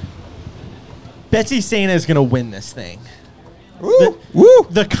 Betsy Sena is gonna win this thing. Woo!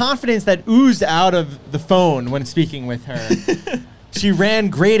 The confidence that oozed out of the phone when speaking with her. She ran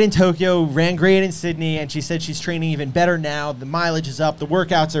great in Tokyo, ran great in Sydney, and she said she's training even better now. The mileage is up, the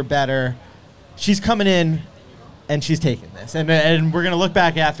workouts are better. She's coming in, and she's taking this. And we're going to look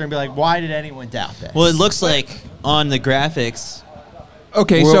back after and be like, why did anyone doubt this? Well, it looks like on the graphics,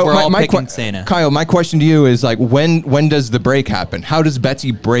 Okay, We're- so we're all my picking Sena. Kyle, my question to you is like, when does the break happen? How does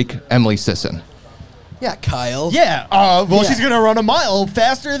Betsy break Emily Sisson? Yeah, Kyle. Yeah. Yeah. She's going to run a mile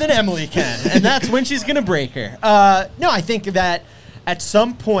faster than Emily can. And that's when she's going to break her. No, I think that at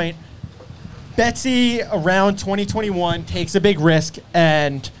some point, Betsy around 2021 takes a big risk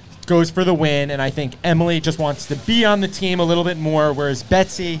and goes for the win. And I think Emily just wants to be on the team a little bit more. Whereas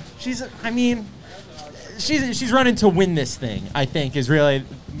Betsy, she's running to win this thing, I think, is really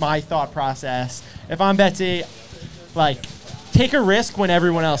my thought process. If I'm Betsy, like, take a risk when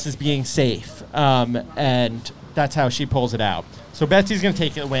everyone else is being safe. And that's how she pulls it out. So Betsy's going to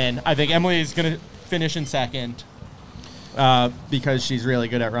take the win. I think Emily is going to finish in second because she's really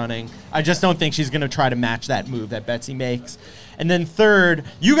good at running. I just don't think she's going to try to match that move that Betsy makes. And then third,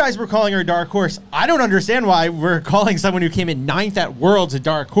 you guys were calling her a dark horse. I don't understand why we're calling someone who came in 9th at Worlds a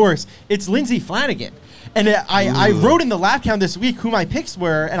dark horse. It's Lindsay Flanagan. And I wrote in the lap count this week who my picks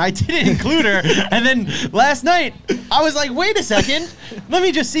were, and I didn't include her. And then last night, I was like, wait a second. Let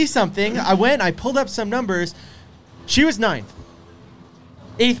me just see something. I pulled up some numbers. She was 9th.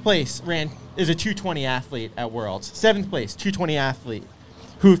 8th place is a 220 athlete at Worlds. 7th place, 220 athlete.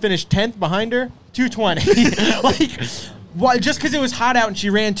 Who finished 10th behind her? 220. Like, why, just because it was hot out and she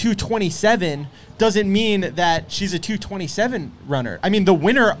ran 227 doesn't mean that she's a 227 runner. I mean, the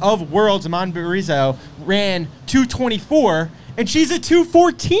winner of Worlds, Amon Berizzo, ran 224, and she's a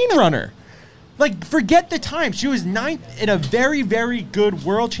 214 runner. Like, forget the time. She was 9th in a very, very good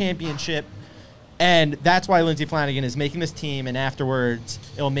world championship, and that's why Lindsay Flanagan is making this team, and afterwards,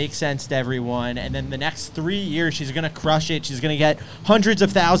 it'll make sense to everyone. And then the next 3 years, she's going to crush it. She's going to get hundreds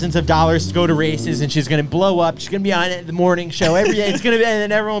of thousands of dollars to go to races, and she's going to blow up. She's going to be on the morning show every day. It's going to be, and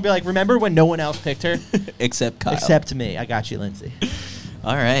then everyone will be like, remember when no one else picked her? except Kyle. Except me. I got you, Lindsay.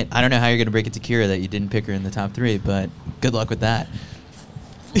 All right. I don't know how you're going to break it to Kira that you didn't pick her in the top 3, but good luck with that.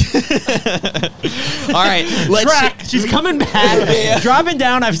 All right. Track. She's coming back. Dropping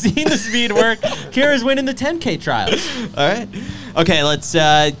down. I've seen the speed work. Kira's winning the 10K trials. All right. Okay, let's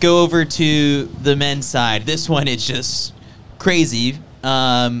go over to the men's side. This one is just crazy.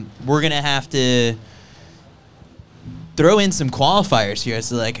 We're going to have to throw in some qualifiers here.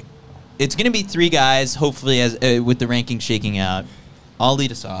 So, like, it's going to be 3 guys, hopefully, as with the rankings shaking out. I'll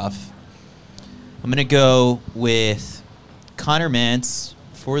lead us off. I'm going to go with Connor Mantz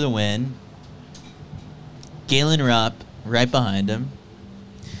for the win. Galen Rupp right behind him.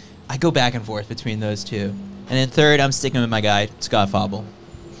 I go back and forth between those two. And then third, I'm sticking with my guy, Scott Fauble.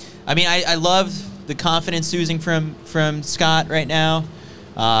 I mean, I love the confidence oozing from Scott right now.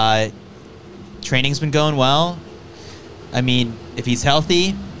 Training's been going well. I mean, if he's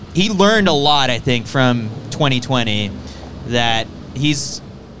healthy, he learned a lot, I think, from 2020. That's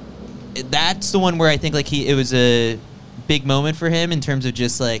the one where I think like it was a big moment for him in terms of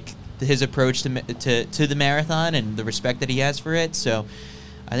just like his approach to the marathon and the respect that he has for it. So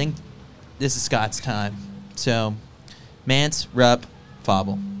I think this is Scott's time. So Mance, Rupp,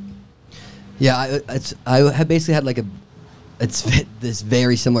 Fauble. Yeah, I have basically had like this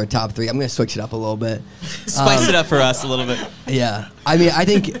very similar top three. I'm gonna switch it up a little bit. Spice it up for us a little bit. Yeah, I mean, I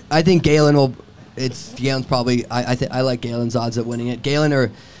think Galen will. Galen's probably. I like Galen's odds at winning it.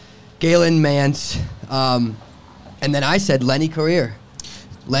 Galen, Mance, and then I said Lenny Career.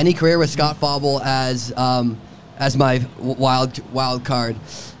 Lenny Career with Scott Fauble as my wild card.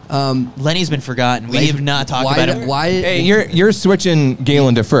 Lenny's been forgotten. We have not talked about him. Hey, you're switching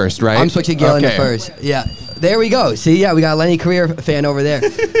Galen to first, right? I'm switching Galen to first. Yeah, there we go. See, yeah, we got a Lenny Career fan over there.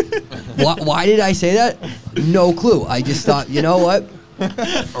 Why did I say that? No clue. I just thought, you know what?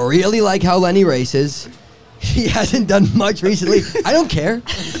 Really like how Lenny races. He hasn't done much recently. I don't care.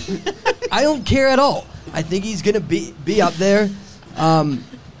 I don't care at all. I think he's gonna be up there.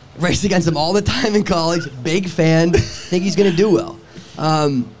 Raced against him all the time in college. Big fan. Think he's gonna do well.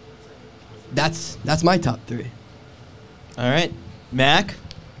 That's my top three. All right, Mac.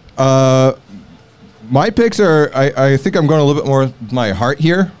 My picks are. I think I'm going a little bit more with my heart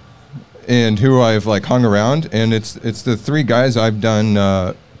here, and who I've like hung around, and it's the three guys I've done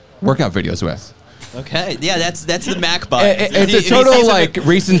workout videos with. Okay, yeah, that's the Mac bias. It's a total like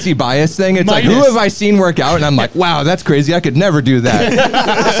recency bias thing. It's like, who have I seen work out? And I'm like, wow, that's crazy. I could never do that.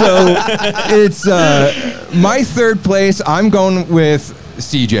 So it's my third place. I'm going with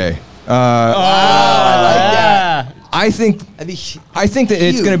CJ. I like that. I think that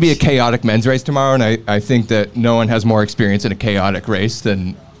it's going to be a chaotic men's race tomorrow, and I think that no one has more experience in a chaotic race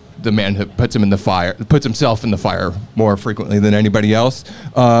than the man who puts himself in the fire more frequently than anybody else.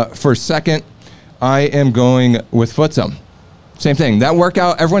 For second, I am going with Footsum. Same thing. That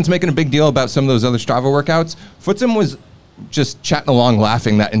workout, everyone's making a big deal about some of those other Strava workouts. Footsum was just chatting along,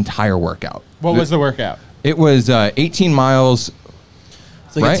 laughing that entire workout. What was the workout? It was 18 miles.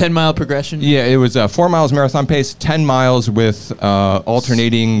 It's like a 10-mile progression. Yeah, it was 4 miles marathon pace, 10 miles with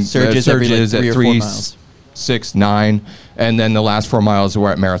alternating surges every, like, 3 at or 4 3, miles. 6, 9, and then the last 4 miles were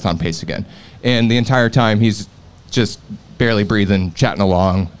at marathon pace again. And the entire time he's just barely breathing, chatting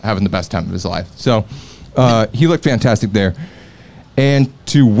along, having the best time of his life. So he looked fantastic there. And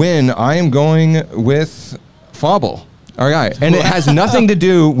to win, I am going with Fauble, our guy. And it has nothing to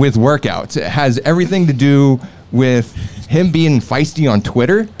do with workouts. It has everything to do with him being feisty on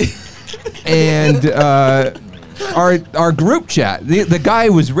Twitter. And our group chat. The guy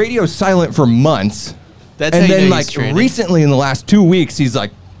was radio silent for months. That's and how you then know like he's training. recently in the last 2 weeks, he's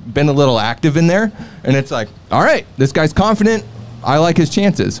like been a little active in there. And it's like, all right, this guy's confident. I like his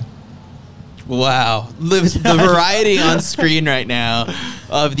chances. Wow. The variety on screen right now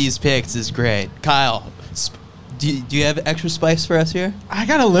of these picks is great. Kyle, do you have extra spice for us here? I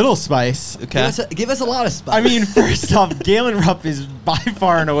got a little spice. Okay. Give us a lot of spice. I mean, first off, Galen Rupp is by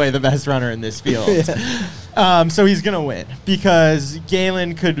far and away the best runner in this field. Yeah. So he's going to win because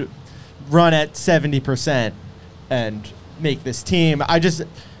Galen could run at 70% and make this team.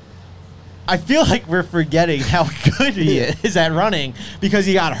 I feel like we're forgetting how good he is at running because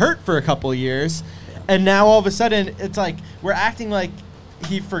he got hurt for a couple of years. And now all of a sudden, it's like we're acting like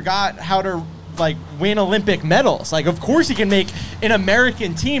he forgot how to like win Olympic medals. Like, of course he can make an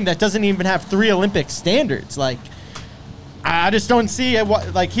American team that doesn't even have 3 Olympic standards. Like, I just don't see it.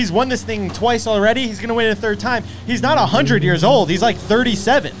 Like, he's won this thing twice already. He's going to win it a third time. He's not 100 years old. He's like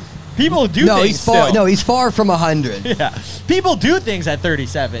 37. People do things still. No, he's far from 100. Yeah. People do things at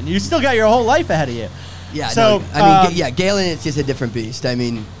 37. You still got your whole life ahead of you. Yeah, So, no, I mean, Galen is just a different beast. I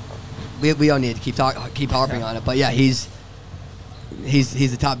mean, we don't need to keep harping on it, but yeah, he's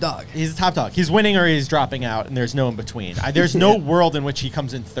the top dog. He's the top dog. He's winning or he's dropping out, and there's no in between. There's no world in which he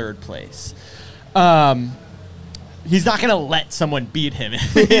comes in third place. He's not going to let someone beat him.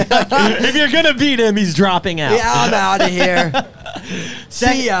 If you're going to beat him, he's dropping out. Yeah, I'm out of here.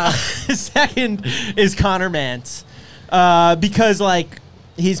 See ya. Second is Connor Mance. Because, like,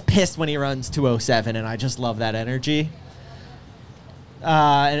 he's pissed when he runs 2:07, and I just love that energy.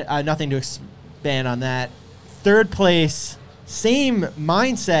 Nothing to expand on that. Third place, same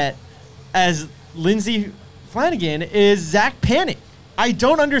mindset as Lindsey Flanagan, is Zach Panning. I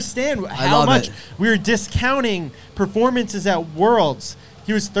don't understand how much we're discounting performances at Worlds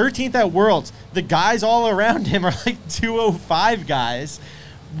He was 13th at Worlds. The guys all around him are like 205 guys.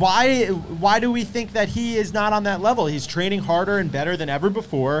 Why do we think that he is not on that level? He's training harder and better than ever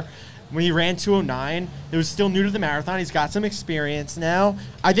before. When he ran 209, it was still new to the marathon. He's got some experience now.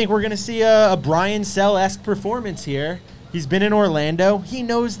 I think we're going to see a Brian Sell-esque performance here. He's been in Orlando. He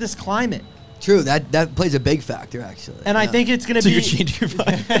knows this climate. True, that plays a big factor, actually. And I think it's going to be... You're changing your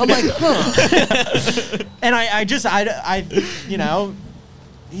mind. I'm like, huh. And I you know,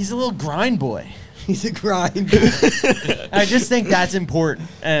 he's a little grind boy. He's a grind. I just think that's important.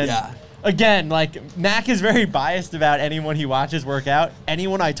 And Yeah. again, like, Mac is very biased about anyone he watches work out.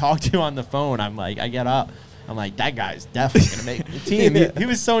 Anyone I talk to on the phone, I'm like, I get up. I'm like, that guy's definitely going to make the team. He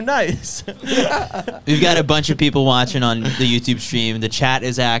was so nice. We've got a bunch of people watching on the YouTube stream. The chat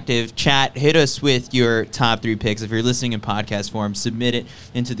is active. Chat, hit us with your top 3 picks. If you're listening in podcast form, submit it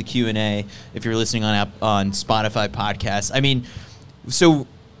into the Q&A. If you're listening on Spotify podcasts. I mean, so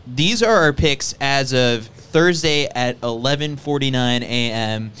these are our picks as of Thursday at 11:49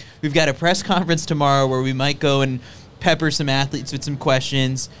 a.m. We've got a press conference tomorrow where we might go and pepper some athletes with some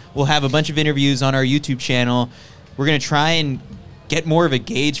questions. We'll have a bunch of interviews on our YouTube channel. We're going to try and get more of a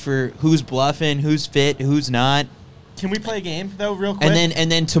gauge for who's bluffing, who's fit, who's not. Can we play a game, though, real quick?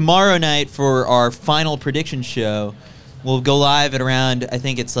 And then tomorrow night for our final prediction show, we'll go live at around, I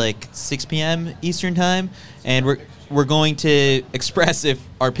think it's like 6 p.m. Eastern time, and we're going to express if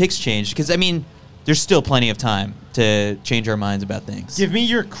our picks change. Because, I mean, there's still plenty of time to change our minds about things. Give me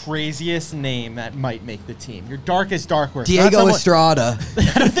your craziest name that might make the team. Your darkest dark horse. Diego Estrada.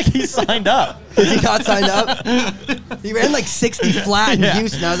 I don't think he signed up. He got signed up. He ran like 60 flat in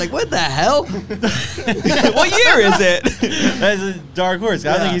Houston. I was like, what the hell? What year is it? That's a dark horse.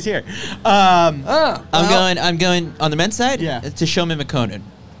 I don't think he's here. I'm going on the men's side. Yeah. To Showman McConan.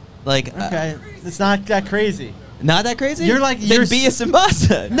 Like, Okay, it's not that crazy. not that crazy. You're like- then you're Bia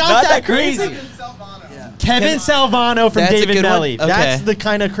Simbasa. Not that crazy. Kevin Salvano from That's a David good one. Melly. Okay. That's the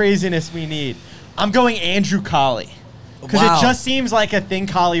kind of craziness we need. I'm going Andrew Colley. Because Wow. it just seems like a thing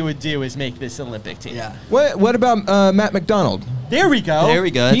Colley would do is make this Olympic team. Yeah. What about Matt McDonald? There we go. There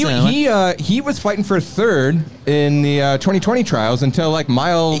we go. That's another one. He was fighting for third in the 2020 trials until like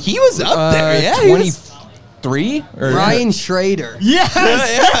mile. He was up there, yeah, he was- 23 or Ryan Schrader. Yes,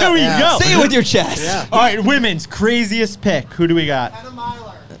 there we go. Say it with your chest. Yeah. All right, women's craziest pick. Who do we got?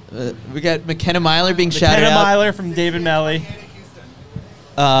 We got McKenna Myler being shouted Kenna out. Myler from David Melly.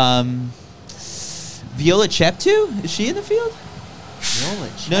 Viola Cheptu, is she in the field?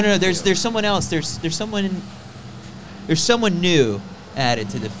 No. There's someone else. There's someone new added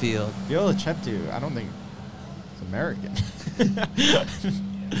to the field. Viola Cheptu, I don't think it's American.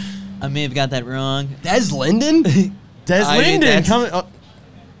 I may have got that wrong. Des Linden? Des I- Linden that's- coming. Oh,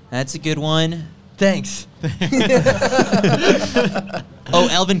 That's a good one. Thanks. Oh,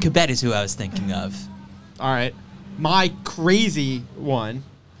 Elvin Cabet is who I was thinking of. all right, my crazy one.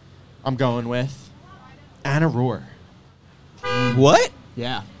 I'm going with Anna Rohr. What?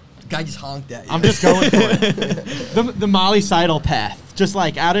 Yeah, Guy just honked at you. I'm just going for it. The Molly Seidel path, just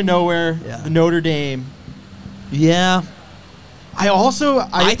like out of nowhere. Yeah. The Notre Dame. Yeah.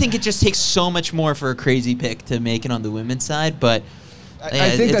 I think it just takes so much more for a crazy pick to make it on the women's side, but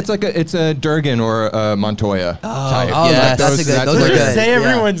I think that's like it's a Durgan or a Montoya type. oh, yes. that's a good. Those are We're gonna good. say Yeah.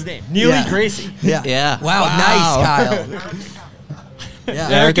 everyone's name. Neely Yeah. Gracie. Yeah. Yeah. Wow, nice, Kyle. Yeah.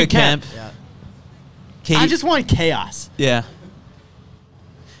 Erica Kemp. Yeah. Katie, I just want chaos. yeah.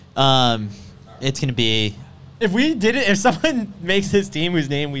 It's gonna be If we did it, if someone makes this team whose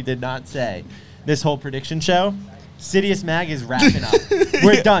name we did not say, this whole prediction show, Sidious Mag is wrapping up.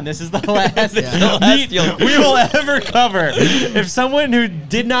 We're done. This is the last Yeah. meet we will ever cover. If someone who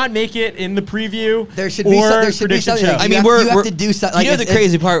did not make it in the preview There should be or there should be prediction something. show, Like, I you mean, have, we're- you have we're- to do something. you know the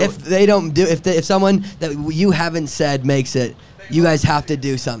crazy part- If they don't do, if someone that you haven't said makes it, you guys have to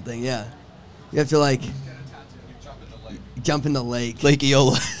do something. Yeah, you have to like jump in the lake. Lake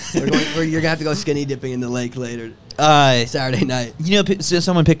Eola. You're gonna have to go skinny dipping in the lake later Saturday night. You know, so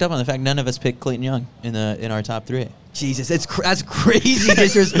someone picked up on the fact none of us picked Clayton Young in our top 3. Jesus, that's crazy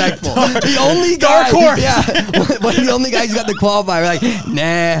disrespectful. The only guy, Dark horse. yeah, one of the only guys who got the qualifier. Like,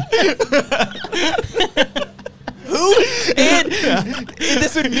 nah. Who? And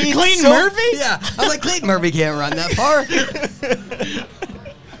this would mean Clayton so- Murphy? Yeah, I'm like Clayton Murphy can't run that far.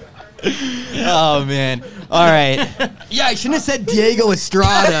 Oh man! All right. Yeah, I shouldn't have said Diego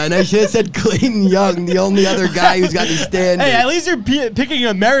Estrada, and I should have said Clayton Young, the only other guy who's got the standard. Hey, at least you're picking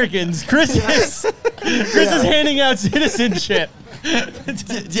Americans. Chris is handing out citizenship.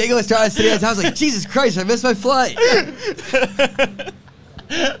 Diego Estrada sitting at his house like, Jesus Christ, I missed my flight.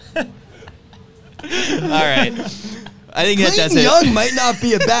 All right. I think that does Clayton it. Young might not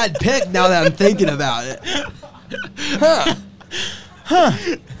be a bad pick now that I'm thinking about it. Huh.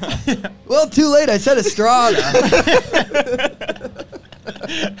 Well, too late. I said Estrada.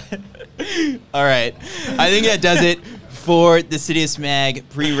 All right. I think that does it for the Citius Mag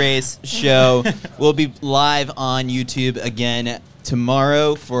pre-race show. We'll be live on YouTube again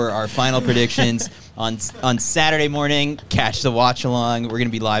tomorrow for our final predictions. On Saturday morning, catch the watch along. We're going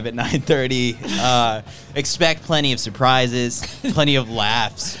to be live at 9:30. Expect plenty of surprises, plenty of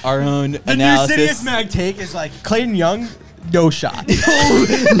laughs, our own The analysis. new Citius Mag take is like Clayton Young, no shot.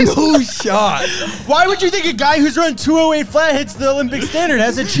 No shot. Why would you think a guy who's run 208 flat hits the Olympic standard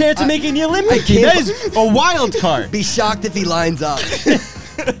has a chance of making the Olympic team? can't- That is a wild card. Be shocked if he lines up.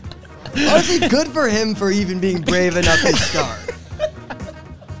 Honestly, good for him for even being brave enough to start.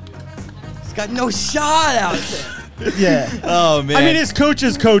 He's got no shot out there. Yeah. Oh, man. I mean, his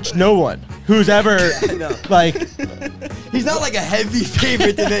coaches coach no one who's ever know. like. He's not like a heavy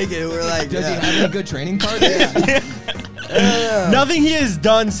favorite to make it. We're like, Does he have any good training partners? Nothing he has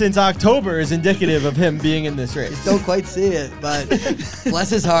done since October is indicative of him being in this race. Don't quite see it, but bless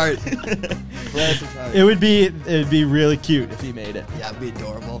his heart. Bless his heart. It would be really cute if he made it. Yeah, it'd be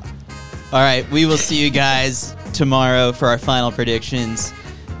adorable. All right, we will see you guys tomorrow for our final predictions.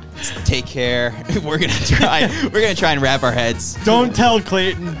 Take care. We're gonna try and wrap our heads. Don't tell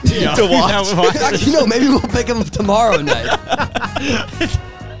Clayton To watch. Actually, no, maybe we'll pick him tomorrow night.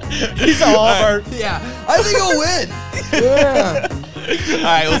 He's all of our. Yeah, I think he'll win. Yeah. All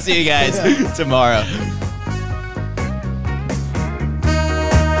right, we'll see you guys tomorrow.